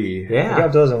 2001. 3. It came out Yeah.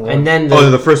 in 2001. And then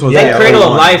The first one. then Cradle of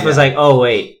 01, Life was like, oh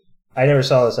wait, I never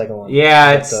saw the second one.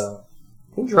 yeah, But, it's.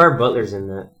 I think Gerard Butler's in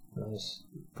that. nice.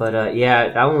 But yeah,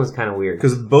 that one was kind of weird.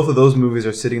 Because both of those movies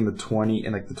are sitting in the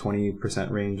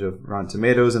 20% range of Rotten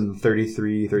Tomatoes and the 30s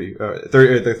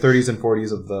and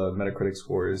 40s of the Metacritic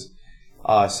scores.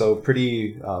 So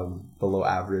pretty below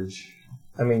average.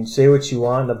 I mean, say what you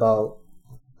want about.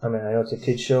 I mean, I know it's a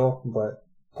kid show, but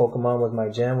Pokemon was my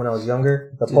jam when I was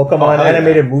younger. The Pokemon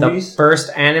animated movies. The first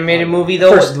animated movie,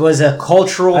 though, was a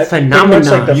cultural phenomenon.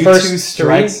 Like the U2 first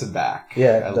Strikes Back.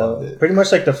 Yeah, I loved it. pretty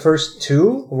much like the first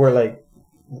two were like,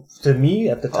 to me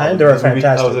at the time, they were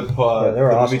fantastic. They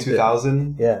were awesome. Movie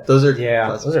 2000. Yeah, Those are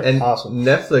those are awesome.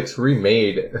 Netflix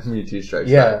remade Mewtwo Strikes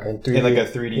Back. In 3D. In like a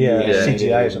 3D.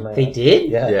 CGI or something. They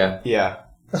did? Yeah.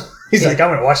 He's like, I'm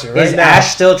gonna watch it right Is now.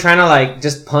 Ash still trying to like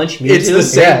just punch Mewtwo? It's the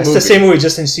same It's the same movie,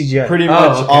 just in CGI. Pretty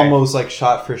much almost like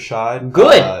shot for shot.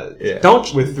 Good.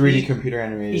 Don't with 3D computer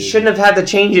animated. You shouldn't have had to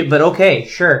change it, but okay,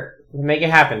 sure, make it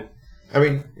happen. I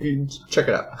mean, check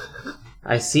it out.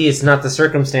 I see it's not the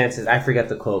circumstances. I forget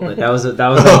the quote, but that was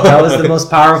the most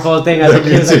powerful thing I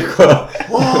think.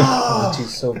 Whoa,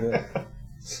 she's so good.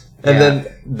 And then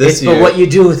this year, but what you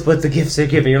do with what the gifts are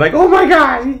given, you're like, oh my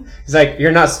god! He's like,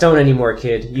 you're not stoned anymore,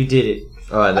 kid. You did it.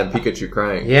 Oh, and then Pikachu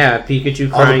crying. Yeah,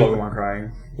 Pikachu All the crying. Pokemon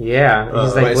crying. Yeah,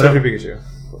 he's like, especially Pikachu.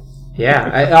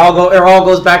 Yeah, it all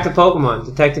goes back to Pokemon,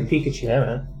 Detective Pikachu. Yeah,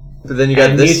 man. But then you got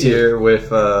And this Mewtwo. year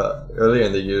with earlier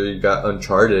in the year you got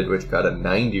Uncharted, which got a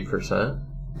 90%.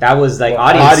 That was like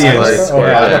Audience audience. score. I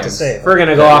was about Yeah. to say. If we're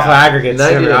gonna go off of aggregates,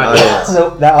 90 never mind. audience. So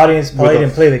that audience probably With a-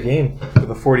 didn't play the game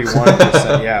With a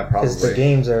 41%, yeah, because the probably.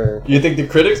 games are. You think the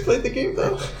critics played the game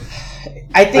though?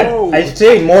 I think I'd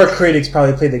say more critics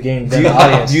probably played the game than the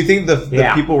audience. Do you think the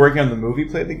Yeah. people working on the movie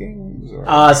played the games?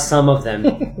 Or? some of them.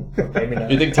 Maybe not.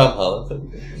 You think Tom Holland played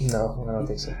the game? No, I don't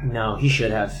think so. No, he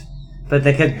should have. But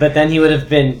then he would have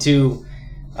been too.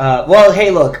 Well,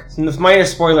 hey, look, minor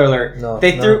spoiler alert. No,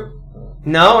 they no. threw.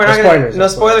 No, we're No not gonna. spoilers, No no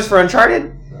spoilers for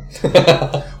Uncharted.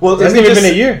 Well, It hasn't even been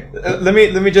a year. Let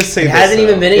me just say It this. hasn't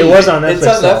even been a It year. was on Netflix. It's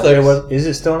on though. Netflix. It was, is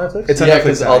it still on Netflix? It's on Yeah, Netflix.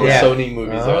 because all the Yeah. Sony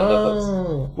movies are on Netflix.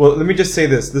 Oh. Well, let me just say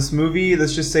this. This movie,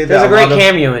 let's just say There's that a great lot of-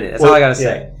 cameo in it. That's all I gotta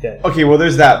say. Yeah. Okay, well,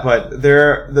 there's that, but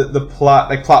the plot,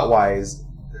 like plot-wise,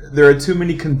 there are too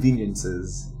many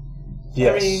conveniences.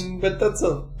 Yes. I mean, but that's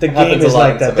a The game happens a is lot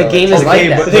like in that. some The other- game is like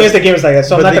that. The thing is, the game is like that,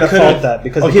 so I'm but not they going to could've- fault that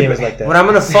because Okay, the game but- is like that. What I'm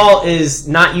gonna fault is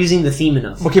not using the theme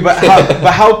enough. Okay, but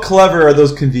how clever are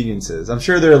those conveniences? I'm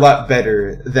sure they're a lot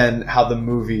better than how the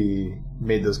movie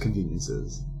made those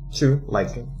conveniences. True. Like,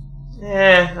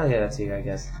 I'll get that to you, I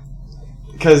guess.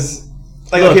 because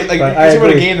like Look, okay, like but you're I talking about a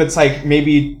agree. game that's like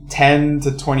maybe 10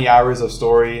 to 20 hours of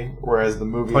story, whereas the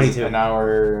movie is 22. an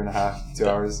hour and a half, 2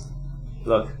 hours.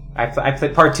 Look, I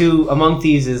played part 2. Among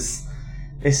Thieves is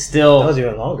still. That was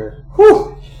even longer.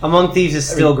 Whew, Among Thieves is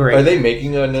still great. Are they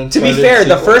making an Uncharted To be fair,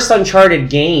 the sequel? first Uncharted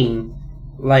game,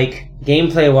 like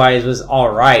gameplay wise, was all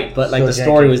right, but like Still the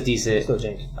story janky. was decent. Still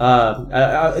janky.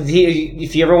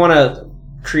 If you ever want to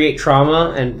create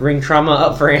trauma and bring trauma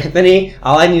up for Anthony,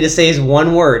 all I need to say is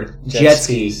one word: jet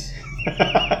ski.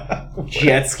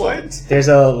 Jet ski. What? There's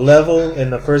a level in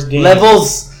the first game.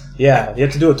 Levels. Yeah, you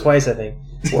have to do it twice, I think.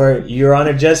 Where you're on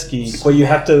a jet ski, but you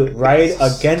have to ride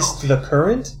against the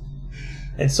current.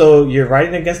 And so you're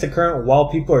riding against the current while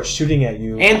people are shooting at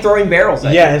you. And throwing barrels.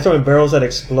 At Yeah, and throwing barrels that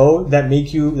explode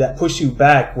that push you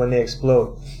back when they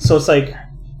explode. So it's like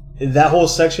that whole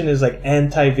section is like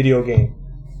anti-video game.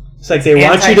 It's like they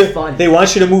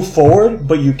want you to move forward,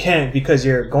 but you can't because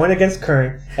you're going against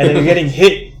current, and then you're getting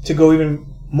hit to go even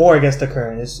more against the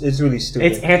current. It's really stupid.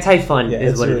 It's anti-fun, Yeah,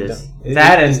 is it's what really it is. dumb.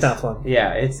 It's It's not fun.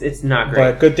 Yeah, it's not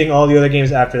great. But good thing all the other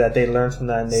games after that they learned from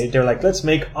that, and they're like, let's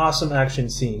make awesome action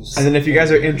scenes. And then if you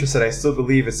guys are interested, I still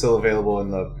believe it's still available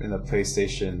in the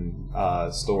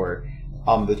PlayStation store.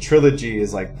 The trilogy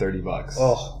is like $30.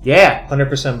 Oh, Yeah.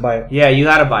 100% buy it. Yeah, you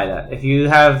gotta buy that. If you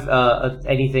have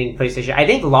anything PlayStation, I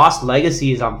think Lost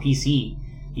Legacy is on PC.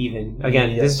 Even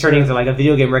again, Yes, this is turning into like a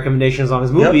video game recommendation as long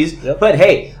as movies. Yep. But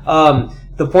hey,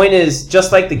 the point is,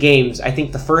 just like the games, I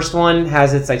think the first one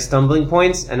has its like stumbling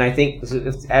points, and I think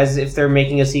if they're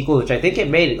making a sequel, which I think it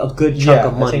made a good chunk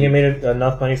of money. I think it made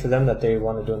enough money for them that they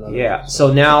want to do another. Yeah.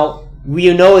 So now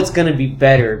we know it's going to be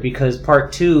better because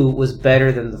part 2 was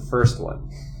better than the first one.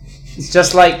 It's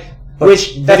just like But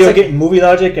that's like, movie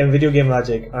logic and video game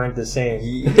logic aren't the same.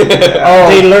 Yeah.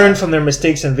 They learn from their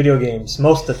mistakes in video games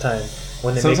most of the time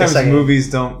when they make a Sometimes second.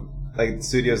 movies don't, like,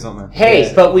 studios don't learn. hey,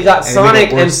 Yeah. but we got And they Sonic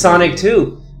get worse. and Sonic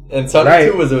 2. And Sonic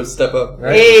Right. 2 was a step up.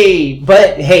 Right.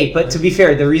 But to be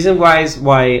fair, the reason why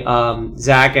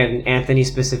Zach and Anthony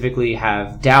specifically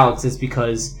have doubts is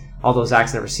because although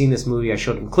Zach's never seen this movie, I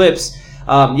showed him clips.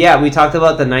 We talked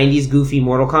about the 90s goofy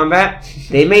Mortal Kombat.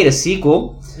 They made a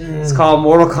sequel. It's called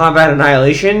Mortal Kombat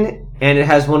Annihilation, and it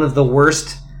has one of the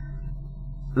worst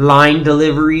line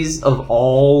deliveries of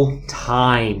all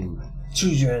time.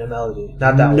 Choose your animality.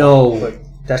 Not that No. one. But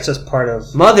that's just part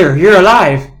of... Mother, you're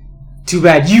alive. Too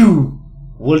bad you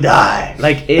will die.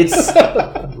 Like, it's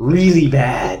really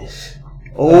bad.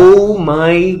 Oh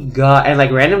my god. And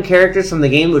like random characters from the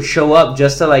game would show up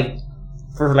just to like,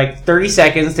 for like 30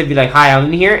 seconds to be like, hi, I'm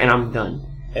in here, and I'm done.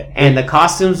 And the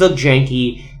costumes look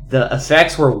janky. The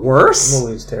effects were worse. The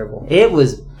movie was terrible. It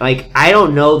was like, I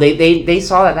don't know. They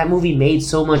saw that movie made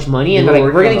so much money, and they're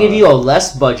like, we're gonna give you a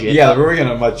less budget. Yeah, we're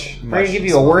gonna we're gonna give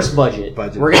you a worse budget.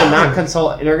 We're gonna not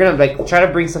consult, and they're gonna like try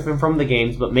to bring stuff in from the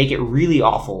games, but make it really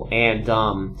awful. And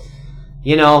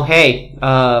you know, hey,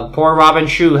 poor Robin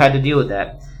Shou had to deal with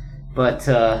that. But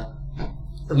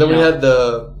and then we had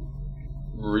the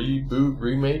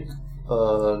remake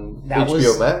on That HBO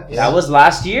was- Max. that was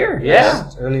last year. Yeah.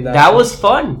 Early last That year. was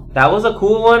fun. That was a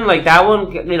cool one. Like that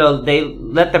one, you know, they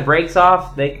let the brakes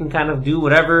off. They can kind of do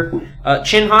whatever.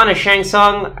 Chin Han as Shang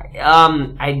Tsung,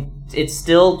 it's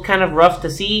still kind of rough to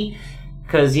see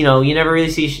because you know you never really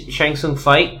see Shang Tsung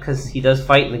fight because he does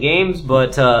fight in the games.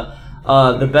 But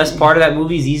the best part of that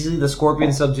movie is easily the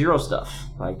Scorpion Sub-Zero stuff.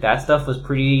 Like that stuff was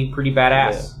pretty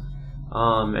badass.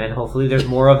 And hopefully there's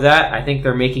more of that. I think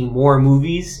they're making more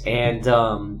movies and.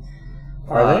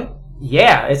 Are they?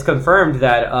 Yeah, it's confirmed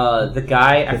that the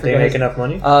guy I Did they forget make his- enough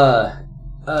money?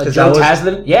 Joe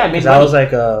Taslim. Yeah, it made That money. was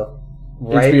like a...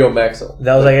 Right? HBO Max.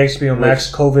 That was like HBO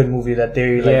Max COVID movie that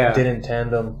they like Yeah. did in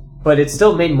tandem. But it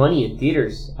still made money in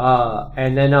theaters.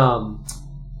 And then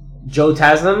Joe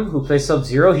Taslim, who plays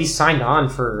Sub-Zero, he signed on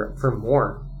for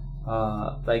more.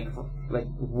 Like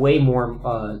way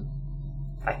more.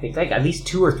 I think like at least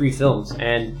 2 or 3 films.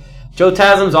 And Joe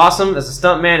Taslim's awesome as a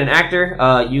stuntman and actor.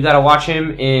 You gotta watch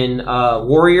him in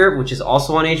Warrior, which is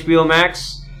also on HBO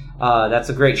Max. That's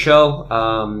a great show.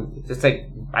 It's like,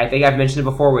 I think I've mentioned it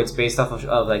before, where it's based off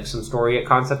of like some story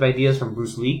concept ideas from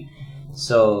Bruce Lee.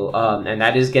 So, and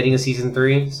that is getting a season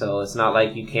 3. So it's not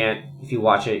like you can't, if you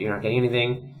watch it, you're not getting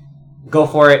anything. Go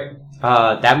for it.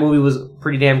 That movie was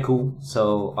pretty damn cool.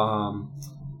 So,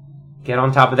 get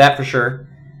on top of that for sure.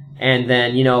 And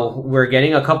then, you know, we're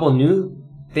getting a couple new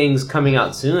things coming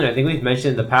out soon. I think we've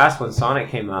mentioned in the past when Sonic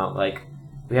came out. Like,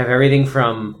 we have everything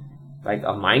from, like, a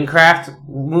Minecraft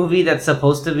movie that's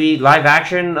supposed to be live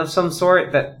action of some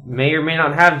sort that may or may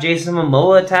not have Jason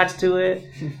Momoa attached to it.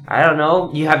 I don't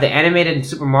know. You have the animated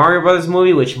Super Mario Brothers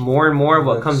movie, which more and more of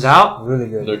what comes out, Really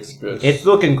good. Looks good. it's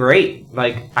looking great.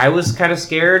 Like, I was kind of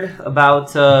scared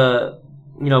about,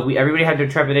 you know, everybody had their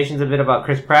trepidations a bit about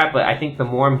Chris Pratt, but I think the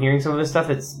more I'm hearing some of this stuff,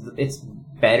 it's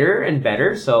better and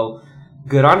better, so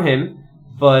good on him.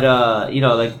 But, you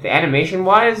know, like, the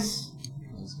animation-wise,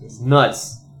 it's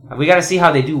nuts. We gotta see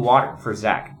how they do water for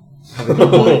Zach.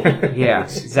 Yeah,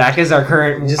 Zach is our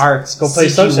current, our Just go play CG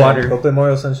Sunshine. water. Go play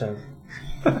Mario Sunshine.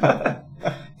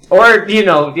 Or, you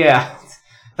know, yeah.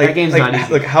 That game's not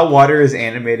easy. Like how water is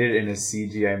animated in a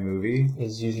CGI movie.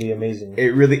 It's usually amazing.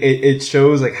 It really it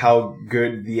shows like how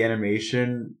good the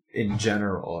animation in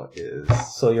general is.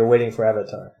 So you're waiting for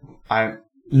Avatar.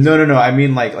 No. I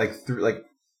mean like through like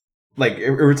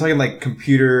we're talking like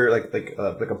computer like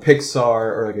a Pixar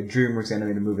or like a DreamWorks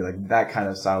animated movie, like that kind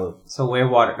of style of So, Way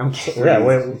of Water. I'm kidding. Yeah,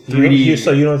 3D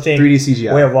so you don't think 3D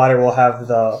CGI. Way of Water will have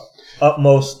the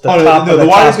utmost, the Oh, top no, of the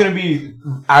water's top. gonna be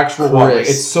actual water. Chris.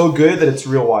 It's so good that it's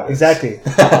real water. Exactly.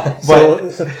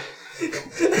 But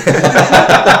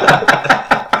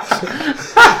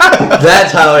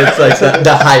That's how it's like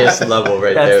the highest level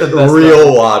right That's there. the best Real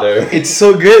level. water. it's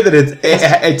so good that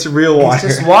it's real water.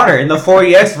 It's just water. In the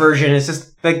 4EX version, it's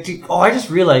just like, dude, I just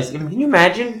realized, can you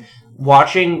imagine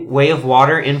watching Way of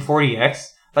Water in 40X?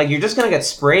 Like, you're just gonna get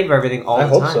sprayed by everything all I the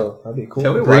hope time. so. That'd be cool.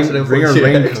 Can we Bring watch it in a 4DX?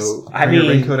 raincoat. I Bring a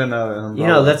mean, raincoat and an umbrella. You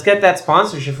know, let's get that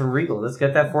sponsorship from Regal. Let's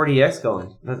get that 40X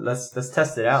going. Let's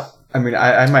test it out. I mean,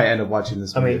 I might end up watching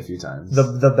this movie mean, a few times.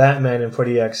 The Batman in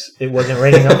 40X, it wasn't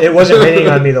raining. It wasn't raining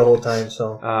on me the whole time.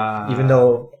 So even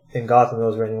though in Gotham it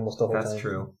was raining almost the whole time. that's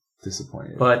true.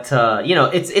 Disappointed. But you know,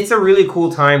 it's a really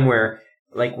cool time where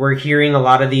like we're hearing a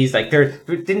lot of these. Like,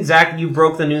 didn't Zach, you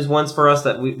broke the news once for us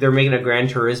that they're making a Gran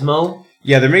Turismo.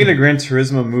 Yeah, they're making a Gran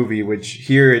Turismo movie, which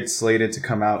here it's slated to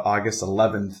come out August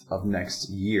 11th of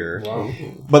next year. Wow.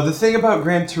 But the thing about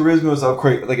Gran Turismo is,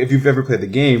 like, if you've ever played the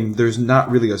game, there's not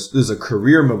really there's a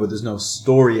career mode, but there's no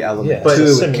story element Yeah, to but it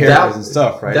with that- characters and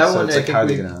stuff, right? that So one, it's I like, think how are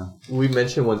they gonna? We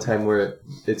mentioned one time where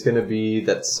it's gonna be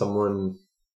that someone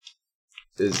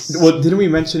is. Well, didn't we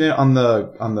mention it on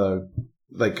the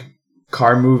like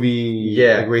car movie,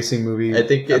 Yeah. like racing movie I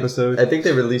think episode? I think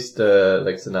they released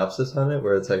like synopsis on it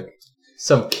where it's like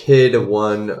some kid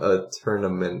won a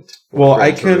tournament. Well, Gran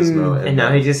I can- Turismo, And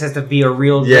now he just has to be a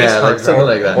real race yeah, car like something driver.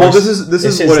 like that. Well, this is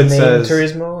Is what it his name says.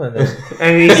 Turismo, and then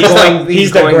And he's going.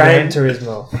 he's the Gran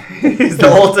Turismo. He's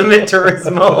the ultimate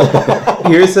Turismo.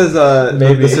 Here it says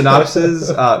Maybe. the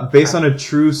synopsis based on a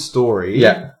true story.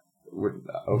 yeah.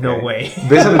 Okay. No way.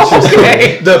 Based on a true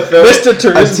story. The film, Mr.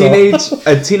 Turismo.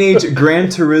 A teenage Gran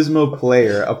Turismo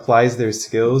player applies their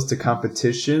skills to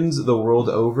competitions the world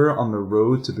over on the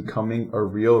road to becoming a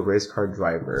real race car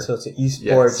driver. So it's an esports.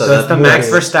 Yeah, So it's the movie. Max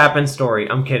Verstappen story.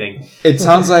 I'm kidding. It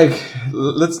sounds like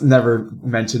let's never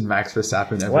mention Max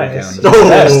Verstappen ever Why? again. He's the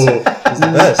best. He's the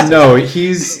best. No,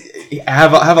 I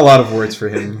have a lot of words for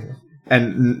him,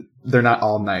 and they're not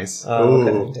all nice. Oh, Ooh.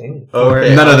 okay. Dang.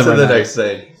 Okay, None of on them to are the nice. next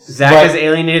thing. Zach But has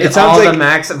alienated it sounds all like- the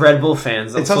Max Red Bull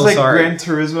fans. I'm It sounds so like sorry. Gran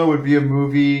Turismo would be a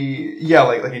movie, yeah,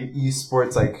 like an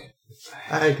esports, like.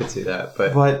 I could see that,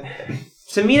 but But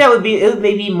To me, that would be it. Would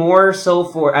maybe more so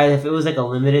for if it was like a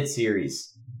limited series.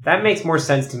 That makes more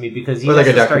sense to me because he or like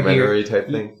has a to start here. documentary type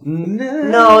thing.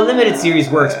 No, limited series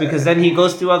works because then he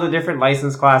goes through all the different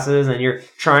license classes and you're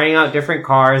trying out different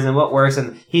cars and what works.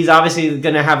 And he's obviously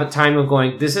going to have a time of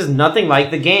going, this is nothing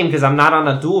like the game because I'm not on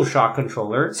a DualShock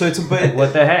controller. so it's a Like,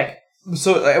 what the heck?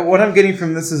 So what I'm getting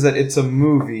from this is that it's a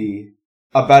movie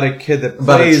about a kid that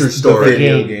About a plays true the story.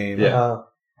 video Game. game. Yeah.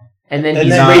 And then And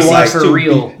he's then he racing wants for to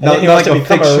real. And then he Not wants like to a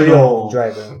become a fictional- real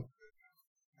driver.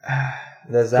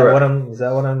 Is that Correct. what I'm? Is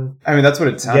that what I'm I mean, that's what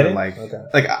it sounded getting? like. Okay.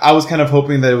 Like I was kind of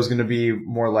hoping that it was going to be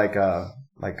more like a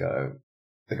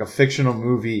fictional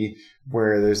movie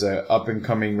where there's a up and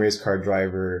coming race car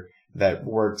driver that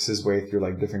works his way through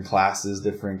like different classes,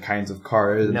 different kinds of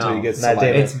cars until No, he gets to not like.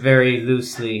 David. It's very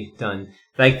loosely done.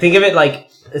 Like, think of it like,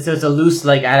 it's a loose,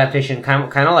 like, adaptation, kind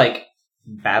of like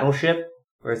Battleship,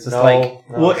 where it's just like,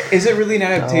 No. Well, is it really an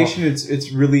adaptation? It's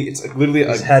like literally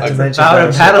Just had to mention about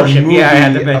a Battleship. movie Yeah, I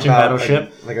had to mention about,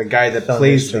 Battleship. like a guy that Thunderstruck.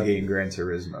 plays the game Gran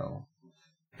Turismo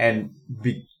and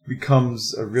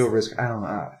becomes a real risk. I don't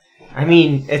know. I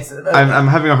mean, it's I'm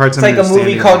having a hard time. like a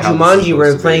movie understanding called how this is Jumanji supposed where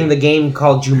to they're playing be. the game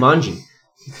called Jumanji.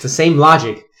 It's the same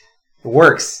logic. It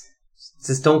works.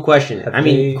 Just don't question it. Have I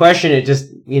mean, they- question it. Just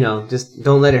just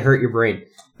don't let it hurt your brain.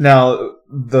 Now,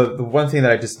 the one thing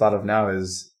that I just thought of now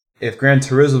is if Gran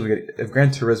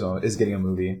Turismo is getting a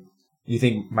movie, you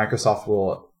think Microsoft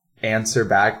will answer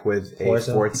back with a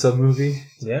Forza. Forza movie?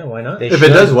 Yeah, why not? They If it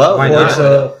should. does well, why then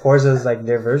not? Forza is like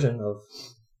their version of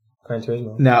Gran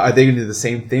Turismo. Now, are they going to do the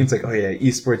same thing? It's like, oh yeah,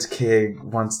 esports kid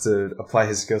wants to apply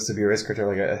his skills to be a race car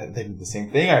driver. Like, they do the same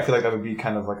thing. I feel like that would be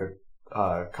kind of like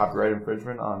a copyright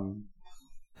infringement on.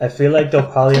 I feel like they'll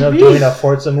probably end up doing a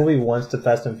Forza movie once the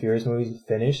Fast and Furious movies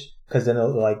finish, because then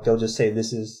they'll just say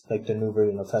this is like the new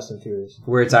version of Fast and Furious.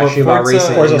 Where it's actually about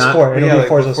racing. Forza and not- Sport. It'll Yeah, be like,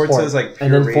 Forza Forza Sport. is like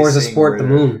and then pure Forza racing Sport the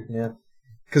where- moon. Yeah.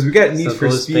 Because we got Need So for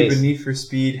goes Speed, space. but Need for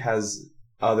Speed has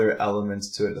other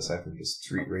elements to it aside from just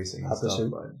street racing and Hot stuff.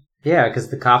 pursuit. But Yeah, because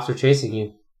the cops are chasing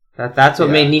you. That's what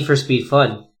Yeah. made Need for Speed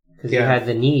fun. Because you Yeah. had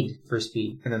the need for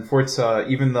speed. And then Forza,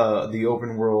 even the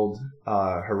open world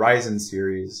Horizon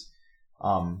series,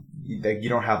 you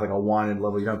don't have like a wanted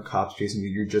level. You don't have cops chasing you.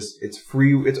 You're just it's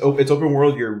free. It's open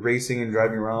world. You're racing and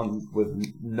driving around with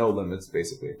no limits,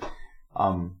 basically.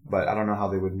 But I don't know how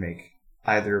they would make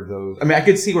either of those. I mean, I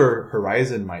could see where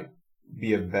Horizon might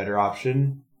be a better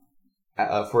option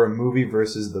for a movie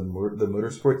versus the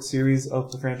motorsport series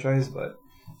of the franchise, but.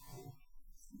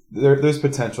 There's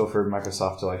potential for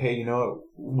Microsoft to like, hey, you know what?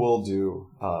 We'll do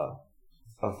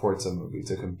a Forza movie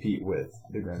to compete with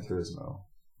the Gran Turismo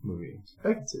movie.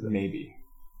 I can see that. Maybe,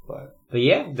 but But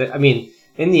yeah, I mean,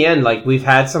 in the end, like, we've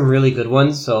had some really good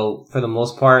ones. So for the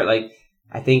most part, like,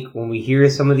 I think when we hear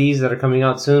some of these that are coming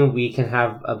out soon, we can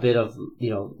have a bit of,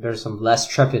 there's some less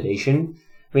trepidation.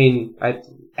 I mean,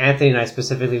 Anthony and I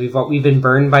specifically, we've been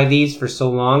burned by these for so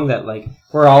long that, like,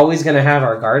 we're always going to have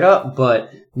our guard up.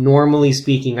 But normally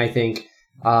speaking, I think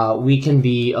we can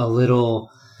be a little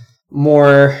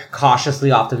more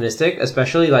cautiously optimistic,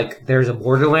 especially, like, there's a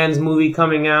Borderlands movie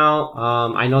coming out.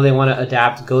 I know they want to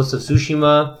adapt Ghost of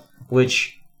Tsushima,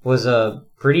 which was a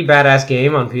pretty badass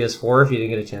game on PS4 if you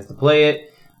didn't get a chance to play it.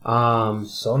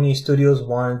 Sony Studios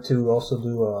wanted to also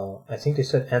do. I think they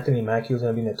said Anthony Mackie was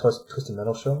going to be in a Twisted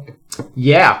Metal show.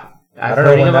 Yeah. I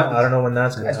don't know when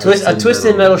that's going to happen. A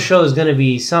Twisted Metal show is going to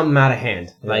be something out of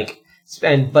hand. Yeah. Like,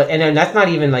 and then that's not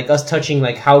even like us touching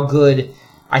like how good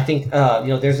I think,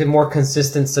 there's a more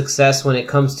consistent success when it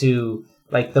comes to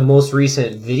like the most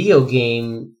recent video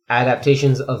game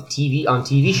adaptations of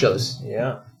TV shows.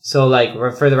 Yeah. So like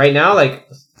right now, like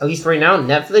at least right now,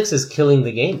 Netflix is killing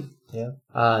the game. Yeah.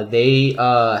 They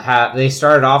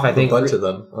started off, I think, a bunch of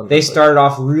them. on they Netflix. started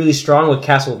off really strong with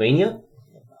Castlevania.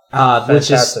 which is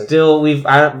Fantastic. still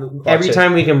every it.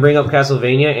 time we can bring up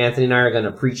Castlevania, Anthony and I are going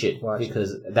to preach it Watch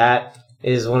because that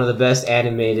is one of the best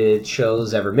animated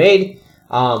shows ever made.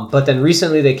 But then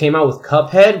recently they came out with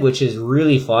Cuphead, which is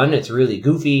really fun. It's really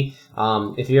goofy.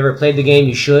 If you ever played the game,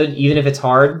 you should. Even if it's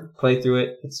hard, play through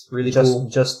it. It's really cool.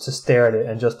 Just to stare at it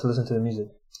and just to listen to the music.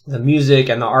 The music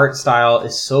and the art style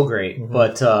is so great. Mhm.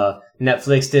 But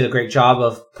Netflix did a great job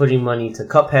of putting money to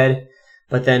Cuphead.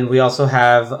 But then we also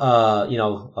have,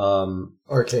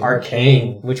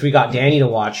 Arcane, which we got Danny to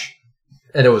watch.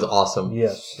 And it was awesome.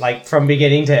 Yes. Like, from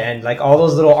beginning to end. Like, all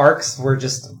those little arcs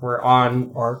were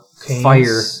on Arcanes.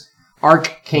 fire.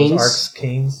 Arcanes?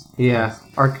 Arcanes. Yeah,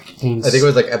 Arcanes. I think it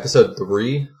was like episode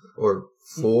 3 or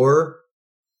 4.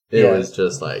 It Yeah. was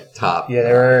just like top.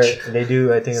 Yeah, they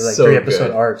do, I think it's like So 3 episode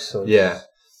good. arcs, so it's Yeah.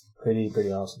 pretty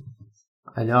awesome.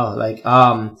 I know, like,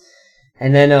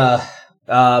 and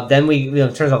then we,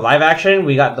 in terms of live action,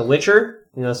 we got The Witcher.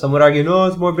 Some would argue, no,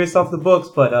 it's more based off the books,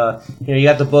 but, you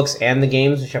got the books and the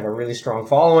games, which have a really strong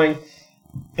following.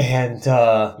 And,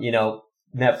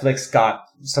 Netflix got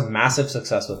some massive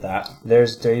success with that. They're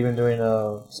even doing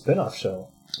a spin-off show.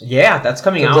 Yeah, that's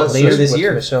coming out That's later this with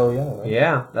year. Michelle Yeoh, right?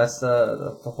 Yeah, that's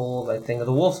the whole thing of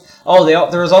the wolf. Oh,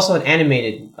 there was also an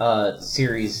animated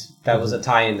series that was a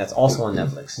tie-in that's also on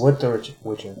Netflix. With the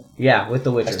Witcher. Yeah, with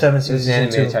The Witcher. I still haven't seen It was an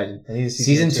season animated 2. tie-in. I need to see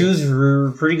Season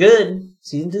 2's pretty good.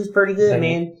 Season 2's pretty good, I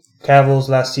man. Cavill's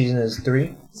last season is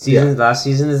 3. Last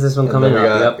season is this one And coming then we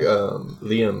up. got Yep.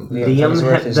 Liam.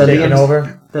 Hemsworth is the taking Liam's-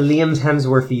 over. The Liam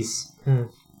Hemsworthies. Hmm.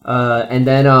 And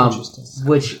then, Interesting.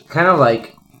 which kind of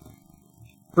like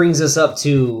brings us up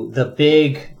to the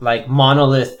big like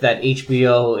monolith that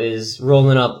HBO is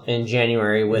rolling up in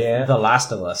January with Yeah. The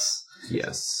Last of Us.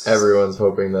 Yes. Everyone's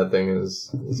hoping that thing is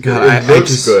God, good. I It looks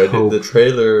just good. hope- The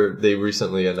trailer they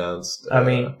recently announced. I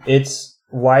mean, it's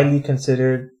widely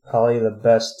considered probably the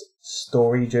best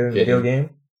story-driven Yeah. video game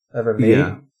ever made.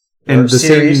 Yeah. Or And the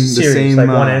series, same, like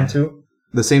 1 and 2.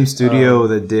 the same studio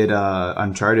that did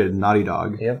Uncharted, Naughty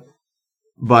Dog. Yep.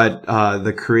 But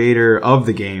the creator of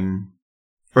the game,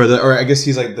 or I guess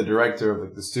he's like the director of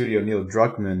like the studio, Neil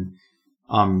Druckmann.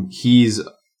 He's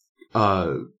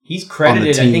He's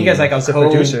credited, I think, team. as like a He's a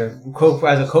producer.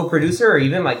 co-producer, or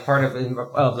even like part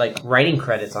of like writing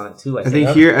credits on it too. I I think. think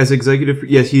here as executive.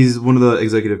 Yes, he's one of the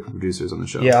executive producers on the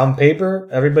show. Yeah, on paper,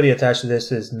 everybody attached to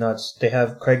this is nuts. They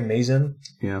have Craig Mazin,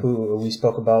 Yeah. who we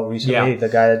spoke about recently, Yeah. the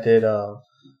guy that did,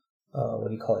 what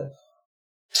do you call it?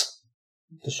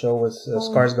 The show with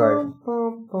Skarsgård.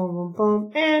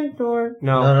 Andor.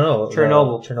 No,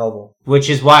 Chernobyl. Chernobyl. Which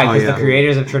is why, because yeah. the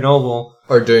creators of Chernobyl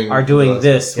are doing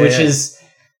this, Yeah, which yeah. is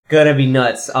gonna be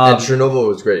nuts. And Chernobyl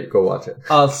was great. Go watch it.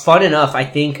 Fun enough,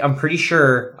 I'm pretty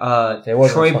sure, It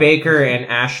wasn't Troy fun. Baker and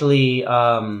Ashley,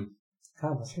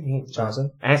 God, what's her name?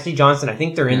 Johnson? Ashley Johnson, I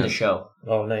think they're in Yeah. the show.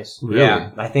 Oh, nice. Really? Yeah,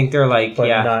 I think they're like, But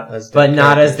yeah. not as But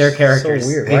not as their characters. So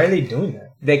weird. Why are they doing that?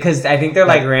 Because I think they're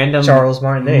like random. Charles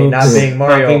Martinet, mooks. not being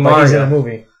Mario, Not being but he's in Mario. a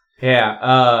movie.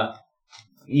 Yeah,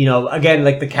 again,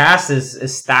 like the cast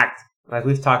is stacked. Like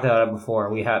we've talked about it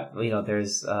before. We have,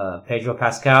 there's Pedro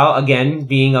Pascal again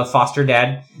being a foster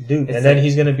dad. Dude, It's and then like-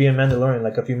 he's going to be in Mandalorian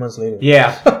like a few months later.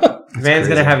 Yeah, man's crazy.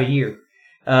 gonna have a year.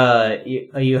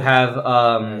 You have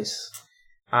Nice.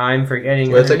 I'm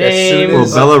forgetting Well, it's her like as soon name. Well,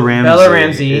 as- Bella Ramsey. Bella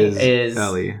Ramsey is is-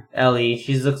 Ellie.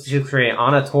 She's great.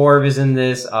 Anna Torv is in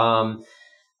this.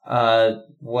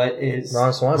 What is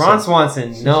Ron Swanson. Ron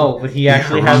Swanson? No, but he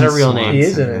actually has a Ron real name. He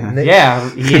is in it. Nick- Yeah,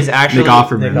 he is actually. Nick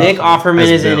Offerman. Nick Offerman As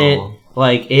is in it. Bill.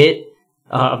 Like it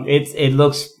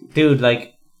looks, dude.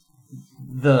 Like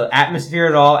the atmosphere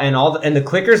at all, and the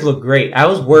clickers look great. I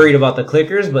was worried about the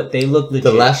clickers, but they look legit.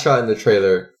 The last shot in the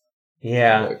trailer,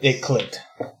 yeah, It clicked.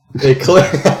 it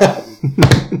clicked.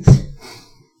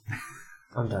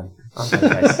 I'm done,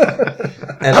 guys.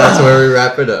 And that's where we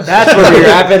wrap it up. That's where we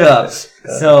wrap it up.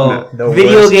 So the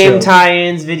video worst game joke.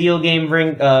 tie-ins, video game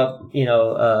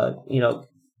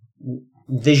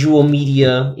visual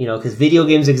media, because video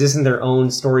games exist in their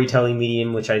own storytelling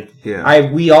medium, which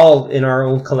we all in our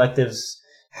own collectives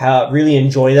really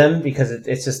enjoy them because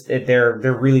it's just they're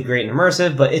really great and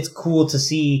immersive. But it's cool to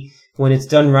see when it's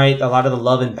done right, a lot of the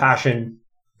love and passion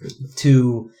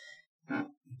to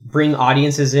bring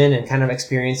audiences in and kind of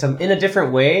experience them in a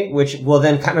different way, which will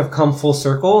then kind of come full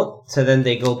circle to then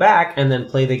they go back and then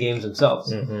play the games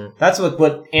themselves. Mm-hmm. That's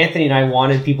what Anthony and I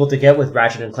wanted people to get with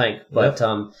Ratchet and Clank, but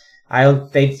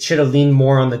they should have leaned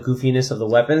more on the goofiness of the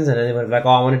weapons, and then they would have been like, oh,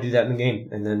 I want to do that in the game,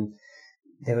 and then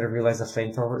they would have realized the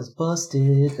flamethrower is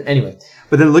busted. But anyway.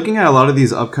 But then looking at a lot of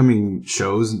these upcoming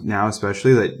shows now,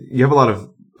 especially, that you have a lot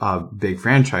of big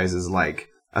franchises like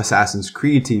Assassin's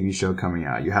Creed TV show coming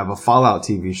out. You have a Fallout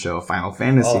TV show, Final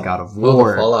Fantasy, God of the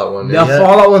War. Fallout one. The Yeah.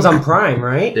 Fallout one's on Prime,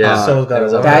 right? Yeah. So God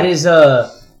of War. That is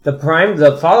the Prime.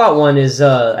 The Fallout one is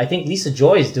I think Lisa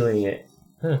Joy is doing it,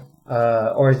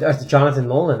 or Jonathan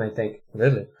Nolan. I think.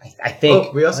 Really? I think.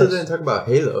 Oh, we also didn't talk about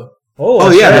Halo.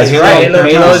 Oh, yeah, that's Halo- right.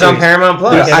 Halo is on Paramount. Paramount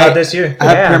Plus. It came I- out this year. I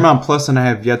have Yeah. Paramount Plus and I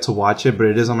have yet to watch it, but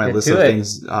it is on my Get list to of it.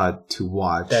 things to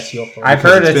watch. That's your fault. I've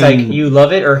because heard it's it's been- like you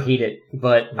love it or hate it,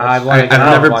 but I want to.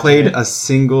 I've never played a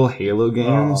single Halo game,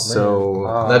 Oh, man. so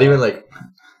Not even like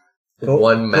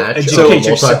one match. educate of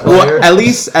yourself. multiplayer. well, at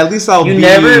least I'll You be.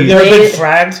 never- You never Played been it-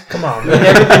 fragged? Come on, You've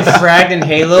man. never been fragged in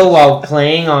Halo while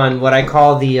playing on what I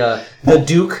call the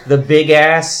Duke, the big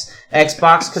ass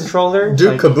Xbox controller.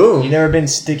 Duke Like, Kaboom. You never been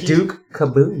sticky? Duke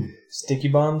Kaboom. Sticky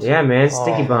bombs? Yeah, man, Oh,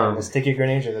 sticky man, bomb. the sticky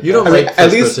grenades are the You don't I mean, like at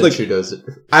first least, person like, shooters.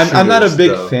 I'm not a shooters,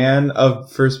 big though. fan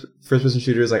of first person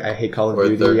shooters. Like I hate Call of Or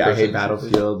Duty. I third-person hate shooters.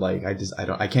 Battlefield. Like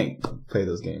I can't play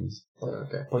those games.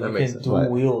 Okay, But that you makes can sense. dual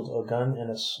But- wield a gun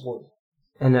and a sword.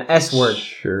 And the S word.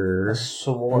 Sure. A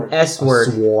sword. S A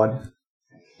word. sword.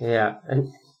 Yeah. And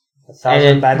 1,000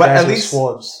 and- bad but guys at with least-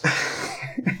 swords.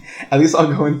 At least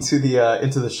I'll go into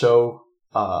the show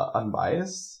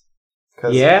unbiased.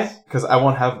 yeah. Because I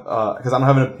won't have because I don't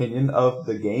have an opinion of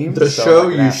the game. The so show I'm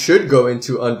not you gonna- should go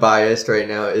into unbiased right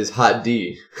now is Hot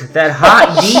D. That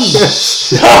hot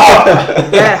D.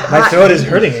 That My hot throat is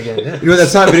hurting again. You know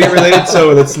that's not video related,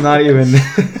 so that's not even.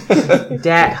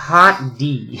 That hot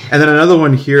D. And then another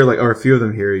one here, like, or a few of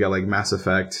them here. You got like Mass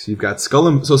Effect. You've got Skull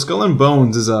and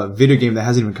Bones is a video game that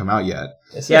hasn't even come out yet.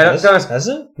 Yeah, don't- Has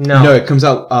it? No. No, it comes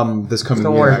out this coming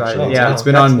Don't year. worry about it, Actually, yeah. it's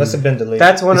been on. That's been delayed.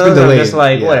 That's one It's of been those I'm delayed, just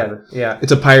like, yeah. whatever. Yeah.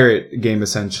 It's a pirate game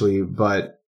essentially,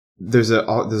 but there's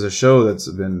a show that's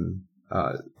been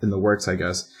in the works, I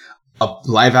guess. A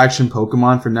live action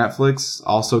Pokemon for Netflix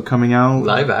also coming out.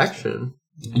 Live action.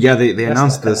 Yeah, they That's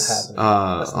announced not gonna this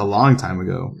happen. a long time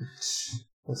ago.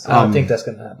 I don't think that's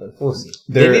gonna happen. We'll see.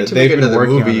 They need to they've make been another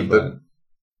working movie, on it, but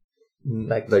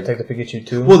Like Detective Pikachu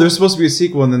 2. well, there's supposed to be a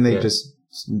sequel, and then they Yeah.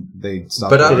 stopped.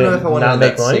 but I don't Did know it if I want not that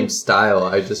make money? same style.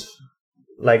 I just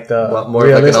like the want more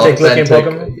like an realistic looking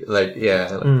authentic, Pokemon. like yeah,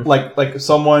 Mm. like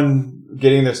someone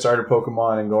getting their starter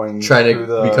Pokemon and going trying through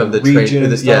to become the region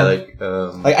and yeah,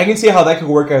 stuff. Like I can see how that could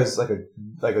work as like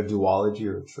a duology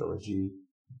or a trilogy,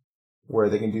 where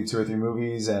they can do 2 or 3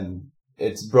 movies and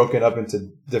it's broken up into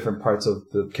different parts of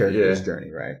the character's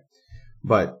journey, right?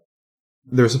 But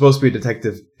there was supposed to be a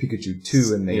Detective Pikachu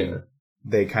 2, and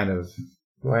they kind of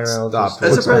Ryan Reynolds stopped. was- I'm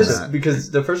working on surprised that.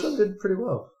 because the first one did pretty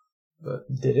well. But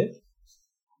Did it?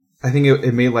 I think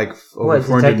it made like over What,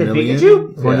 400 Detective million.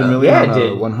 Pikachu? 400 Yeah. million Yeah, it on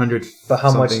did. 100. But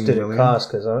how much something did it million.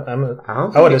 cost? Because I don't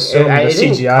I would think assume it the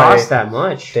didn't CGI cost that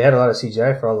much. they had a lot of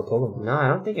CGI for all the Pokemon. No, I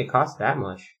don't think it cost that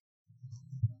much.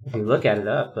 If you look at it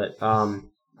up, but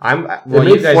I'm it well,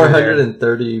 you made guys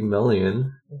 430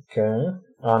 million, Okay.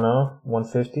 Oh no,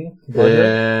 150. budget?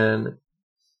 and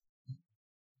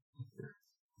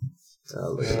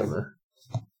look at that.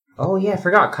 Oh yeah, I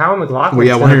forgot. Kyle McLaughlin's Well,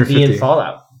 yeah, gonna be in 150.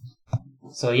 Fallout.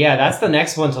 So yeah, that's the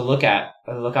next one to look out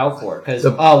for, because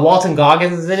The- Walton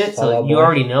Goggins is in it, so Fallout you Boy.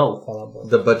 already know. Fallout Boy.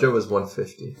 The budget was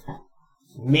 150.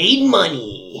 Made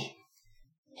money.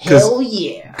 'Cause- Hell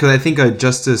yeah. Because I think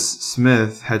Justice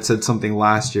Smith had said something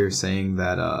last year saying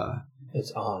that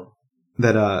It's on.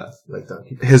 Like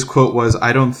Donkey Kong. his quote was,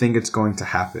 "I don't think it's going to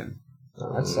happen."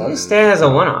 Oh, that It sucks. stands as a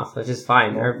one-off, which is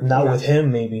fine. Not with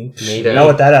him, maybe. Maybe. Not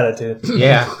with that attitude.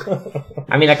 Yeah.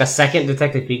 I mean, like a second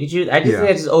Detective Pikachu. I just Yeah. think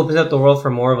it just opens up the world for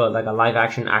more of a live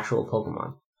action actual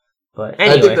Pokemon. But I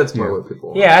anyway, think that's more what people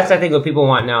want. yeah, that's I think what people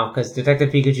want now, because Detective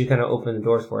Pikachu kind of opened the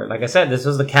doors for it. Like I said, this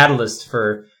was the catalyst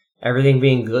for everything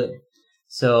being good.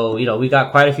 So we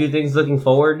got quite a few things looking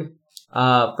forward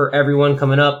for everyone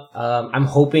coming up. I'm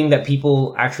hoping that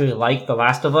people actually like The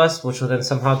Last of Us, which will then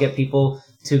somehow get people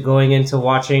to going into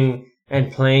watching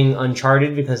and playing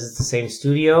Uncharted, because it's the same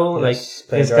studio. Yes, Like,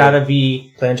 play there's Uncharted. gotta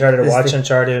be. Play Uncharted or This watch thing-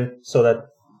 Uncharted so that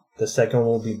the second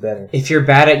will be better. If you're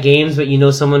bad at games, but you know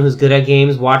someone who's good at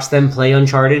games, watch them play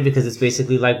Uncharted, because it's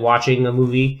basically like watching a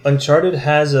movie. Uncharted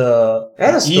has a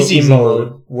That is still easy easy mode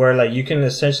mode. where like you can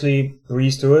essentially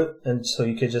breeze through it, and so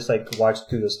you could just like watch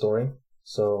through the story.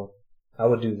 So I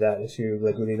would do that if you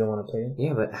like really don't want to play it.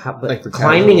 Yeah, but Like for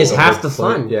climbing is casual, half the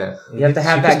fun. Yeah. You have to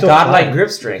have can that still godlike climb. grip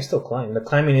You strength. can still climb. The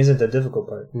climbing isn't the difficult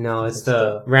part. No, it's It's the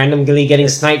the- randomly getting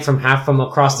sniped from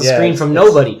across the Yeah, screen it's- from it's-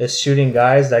 nobody. It's shooting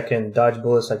guys that can dodge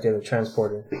bullets like they're the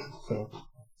transporter. So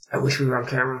I wish we were on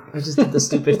camera. I just did the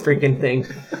stupid freaking thing.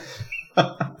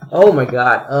 Oh my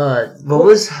god. What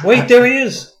was? wait, there he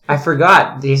is. I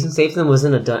forgot. Jason Statham was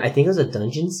in I think it was a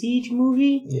Dungeon Siege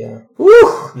movie. Yeah. Woo!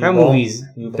 That U-Bolt. movie's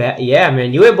bad. Yeah,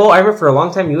 man. Uwe Boll. I remember for a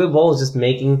long time, Uwe Boll was just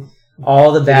making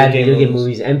all the bad video game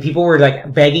movies, and people were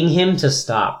like begging him to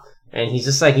stop, and he's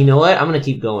just like, you know what? I'm gonna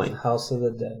keep going. House of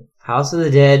the Dead. House of the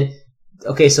Dead.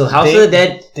 Okay, so House of the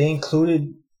Dead. They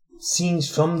included scenes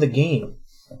from the game.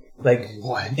 Like,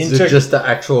 What? Just the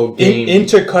actual game.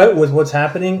 intercut with what's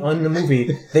happening on the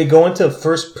movie. They go into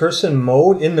first person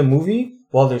mode in the movie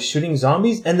while they're shooting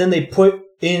zombies, and then they put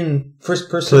in first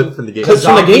person Clip from the game. clips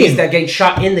from the Zombies game. that get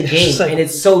shot in the game, It's like, and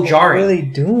it's so jarring. What are they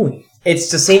doing?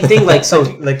 It's the same thing. Like so,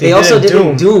 Like they did also in did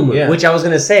in Doom, Yeah. which I was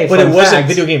gonna say. But fun it wasn't fact,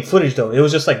 video game footage though. It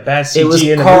was just like bad CG It was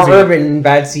in a Carl movie. Urban and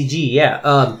bad CG.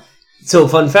 Yeah. So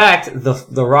fun fact: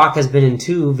 the Rock has been in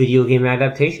 2 video game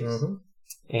adaptations, Mhm.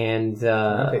 and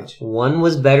Rampage. one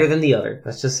was better than the other.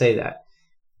 Let's just say that.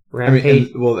 I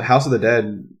Rampage. mean, House of the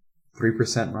Dead,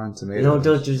 3% Rotten Tomatoes. No,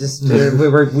 don't just.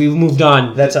 We've moved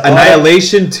on. That's an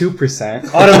Annihilation, 2%.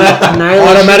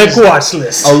 automatic watch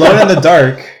list. Alone in the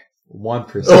Dark,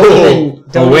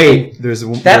 1%. Don't wait, there's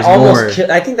That almost more. killed.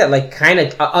 I think that like kind of.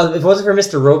 If it wasn't for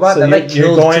Mr. Robot, So that like you're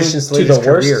killed going Christian to Slater's the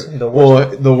worst. career. The worst.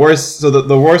 Well, the worst. So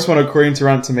the worst one according to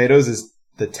Rotten Tomatoes is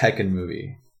the Tekken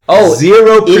movie. Oh,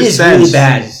 0%. it is really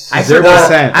bad. I 0%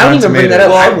 forgot. I don't even bring that up.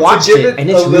 Rotten I watched to give it, and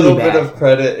a it's little really bit bad. of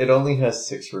credit. It only has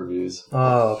 6 reviews.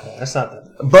 Oh, okay. That's not that.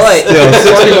 But Still,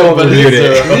 6 people But reviewed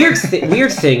it's, it.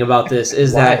 weird thing about this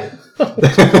is Why?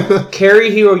 that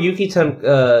Kari Hiroyuki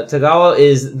Tagawa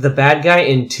is the bad guy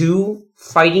in 2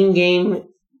 fighting game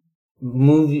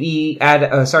movie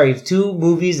 2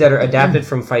 movies that are adapted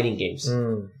from fighting games.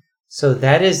 Mm. So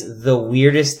that is the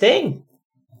weirdest thing.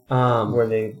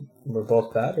 Were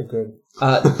both bad or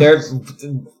good? They're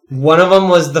one of them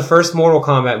was the first Mortal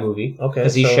Kombat movie. Okay,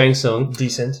 because he's so- Shang Tsung,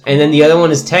 Decent. and then the other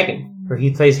one is Tekken, where he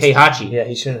plays Heihachi. Yeah,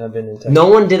 he shouldn't have been in Tekken. No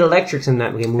one did electrics in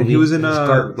that movie. And he was in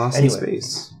garbage. Lost Anyway. in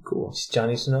Space. Cool. It's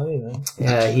Johnny Tsunami, man.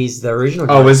 Yeah, he's the original.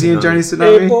 Oh, was he in Johnny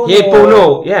Johnny Tsunami? Tsunami? Yeah,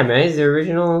 no. Yeah, man, he's the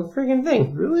original freaking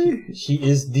thing. Really? He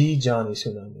is the Johnny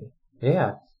Tsunami.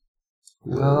 Yeah.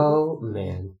 Oh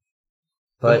man.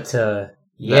 But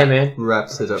yeah, man.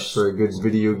 Wraps it up for a good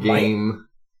video game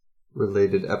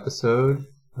related episode.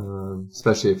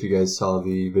 Especially if you guys saw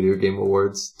the video game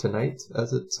awards tonight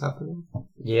as it's happening.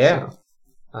 Yeah.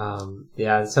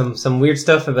 Yeah, some weird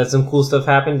stuff, but some cool stuff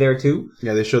happened there too.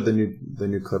 Yeah, they showed the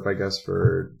new clip, I guess,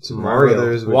 for Super Mario.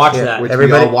 Brothers. Watch that. Which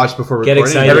Everybody we all watched before get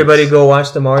recording. excited. Everybody go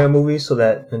watch the Mario movie so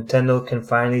that Nintendo can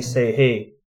finally say, hey,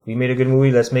 we made a good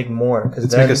movie, let's make more.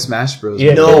 Let's make a Smash Bros.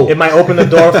 Yeah, No. it might open the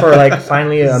door for like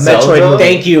finally a Zelda? Metroid movie.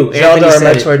 Thank you. Zelda Anthony or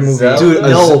said it. Metroid movie. Zelda? Dude,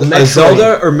 No, a Metroid.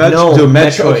 Zelda or Metroid? No, Dude,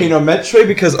 Metroid. Okay, no, Metroid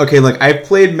because, okay, like, I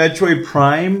played Metroid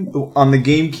Prime on the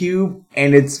GameCube,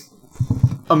 and it's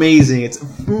amazing. It's,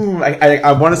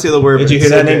 I want to say the word. Did but you it's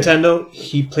hear so that, good. Nintendo?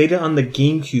 He played it on the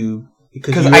GameCube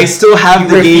Because I still have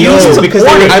the refused game. because they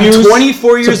I'm refused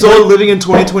 24 years to put- old, living in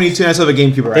 2022, and I still have a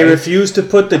GameCube, right? They refused to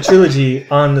put the trilogy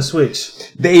on the Switch.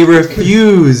 They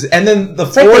refuse. And then the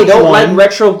It's like fourth they don't one, like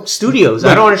retro studios.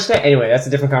 I don't understand. Anyway, that's a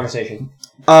different conversation.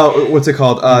 what's it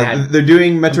called? Mad. They're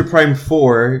doing Metro Prime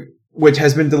 4, which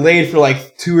has been delayed for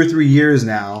like 2 or 3 years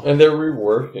now. And they're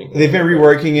reworking. They've been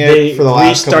reworking it They for the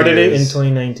last couple restarted it in years.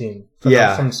 2019.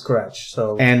 Yeah. From scratch.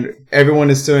 So And everyone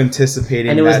is still anticipating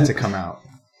And it that was- to come out.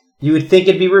 You would think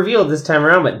it'd be revealed this time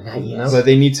around, but not yet. But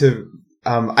they need to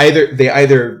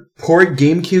either port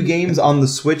GameCube games on the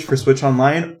Switch for Switch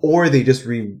Online, or they just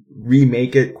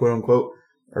remake it, quote unquote,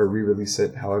 or re-release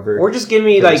it. However, Or just give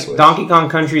me For the like Switch. Donkey Kong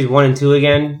Countries 1 and 2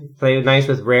 again. Play it nice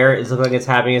with Rare. It looks like it's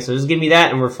happening. So just give me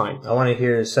that and we're fine. I want to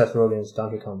hear Seth Rogen's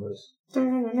Donkey Kong voice.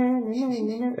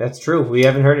 That's true. We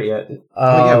haven't heard it yet.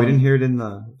 oh yeah, we didn't hear it in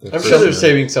the I'm first sure they're one.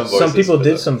 saving some voices. Some people for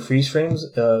did that. some freeze frames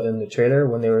in the trailer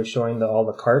when they were showing all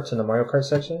the carts in the Mario Kart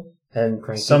section, and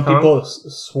Cranky some Kong? people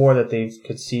swore that they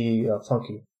could see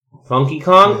Funky. Funky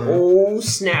Kong? Mhm. Oh,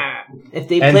 snap. If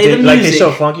they And play the like they music,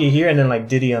 show Funky here and then like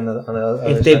Diddy on the other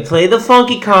if they side. play the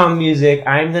Funky Kong music,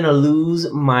 I'm gonna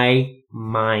lose my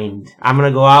mind. I'm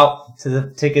gonna go out to the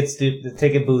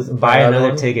ticket booth and buy Another another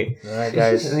one? ticket. All right,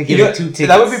 guys. And they You give know, me 2 tickets.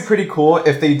 that would be pretty cool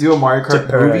if they do a Mario To Kart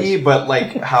Paradise. movie, but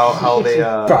like how they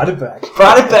Brought it back.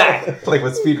 Brought it back. like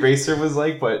what Speed Racer was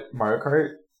like, but Mario Kart.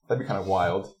 That'd be kind of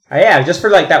wild. Yeah, just for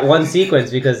like that one sequence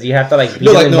because you have to like beat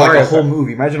No, him like, in no, like Mario a whole Kart.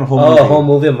 movie. Imagine a whole Oh, movie. a whole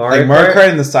movie of Mario Like Mario Kart. Kart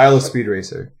in the style of Speed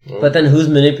Racer. But then who's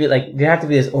manipulate? Like there have to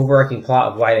be this overarching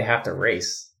plot of why they have to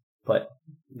race. But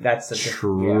that's the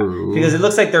True. because it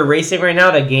looks like they're racing right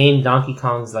now to gain Donkey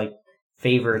Kong's like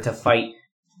favor to fight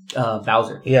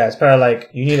Bowser. Yeah, it's probably like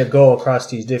you need to go across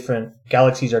these different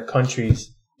galaxies or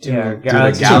countries to Yeah, Dude,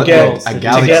 Galaxy to get Worlds. a to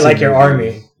Galaxy get like your movie.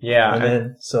 army, Yeah, and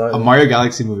then so A Mario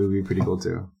Galaxy movie would be pretty cool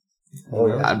too. Oh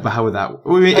yeah. But how would that? I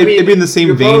mean, it'd be in the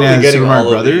same vein as Super Mario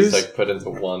Brothers. Like put into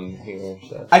one here.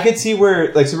 So. I could see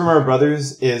where like Super Mario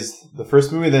Brothers is the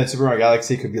first movie, then Super Mario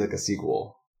Galaxy could be like a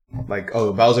sequel. Like,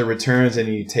 Bowser returns and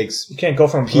he takes. You can't go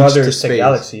from Peach Brothers to to space.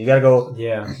 Galaxy. You gotta go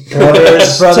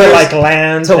Brothers to like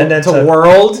land to, and then to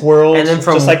world, and then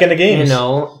from just like in the games.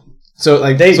 So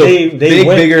like they big,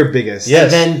 went. bigger, biggest. Yes,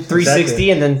 and then 360, exactly.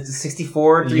 and then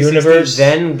 64, 360, Universe.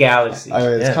 then Galaxy. All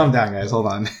right, let's calm down, guys. Hold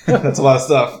on. That's a lot of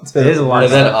stuff. It is a lot.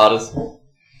 And then Odyssey.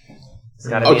 It's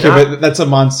gotta be but that's a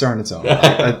monster on its own.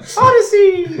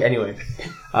 Odyssey. Anyway,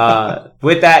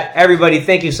 with that, everybody,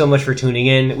 thank you so much for tuning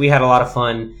in. We had a lot of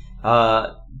fun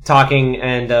talking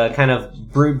and kind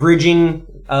of bridging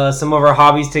some of our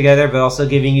hobbies together, but also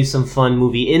giving you some fun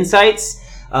movie insights.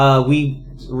 We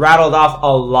rattled off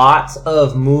a lot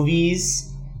of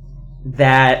movies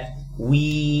that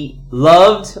we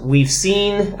loved, we've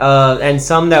seen, and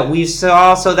some that we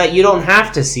saw so that you don't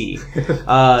have to see.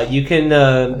 You can,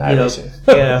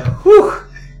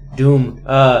 Doom.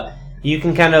 You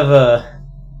can kind of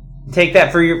take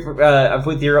that for your,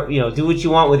 with your, do what you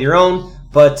want with your own.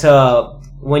 But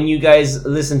when you guys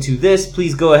listen to this,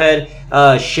 please go ahead,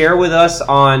 share with us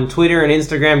on Twitter and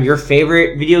Instagram your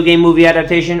favorite video game movie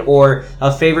adaptation or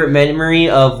a favorite memory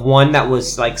of one that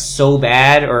was like so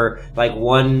bad or like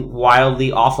one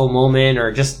wildly awful moment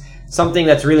or just something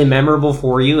that's really memorable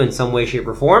for you in some way, shape,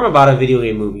 or form about a video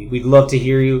game movie. We'd love to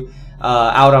hear you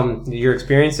out on your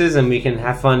experiences and we can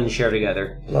have fun and share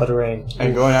together. Blood Rain.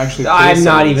 And go and actually play I'm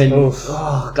not even... Oof.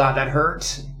 Oh, God, that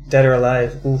hurt. Dead or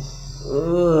Alive. Oof.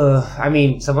 I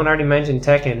mean, someone already mentioned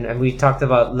Tekken, and we talked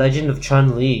about Legend of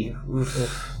Chun-Li.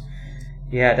 Oof.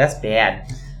 Yeah, that's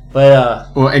bad. But,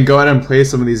 and go out and play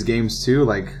some of these games, too,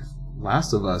 like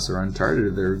Last of Us or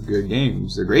Uncharted. They're good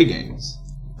games. They're great games.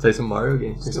 Play some Mario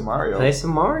games. Play some Mario. Play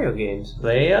some Mario games.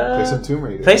 Play some Tomb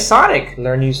Raider. Play Sonic.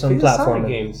 Learn you some Play the Sonic platforming.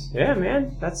 games. Yeah,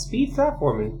 man. That's speed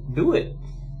platforming. Do it.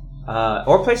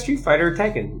 Or play Street Fighter or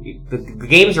Tekken. The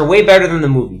games are way better than the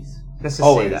movies. Let's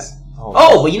just say that.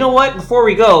 Oh, but you know what? Before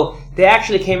we go, they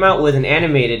actually came out with an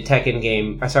animated Tekken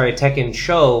game. Tekken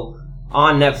show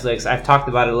on Netflix. I've talked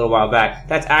about it a little while back.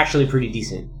 That's actually pretty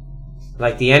decent.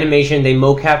 Like the animation, they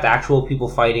mocapped actual people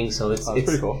fighting, so it's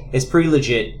pretty cool. It's pretty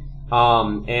legit.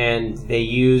 And they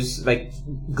use like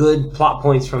good plot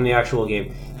points from the actual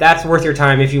game. That's worth your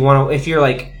time if you want to. If you're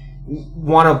like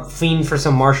want to fiend for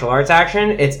some martial arts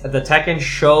action, it's the Tekken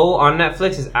show on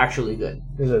Netflix is actually good.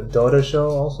 There's a Dota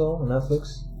show also on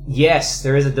Netflix. Yes,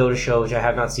 there is a Dota show, which I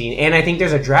have not seen. And I think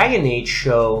there's a Dragon Age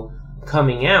show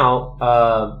coming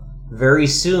very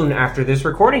soon after this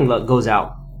recording goes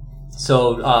out.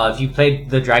 So if you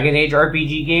played the Dragon Age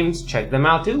RPG games, check them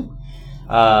out too.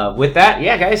 With that,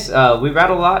 yeah, guys, we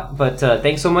rattled a lot, but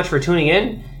thanks so much for tuning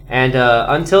in. And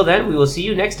until then, we will see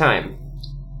you next time.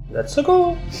 Let's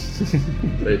go.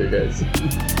 Later, guys.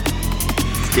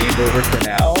 It's game over for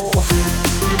now.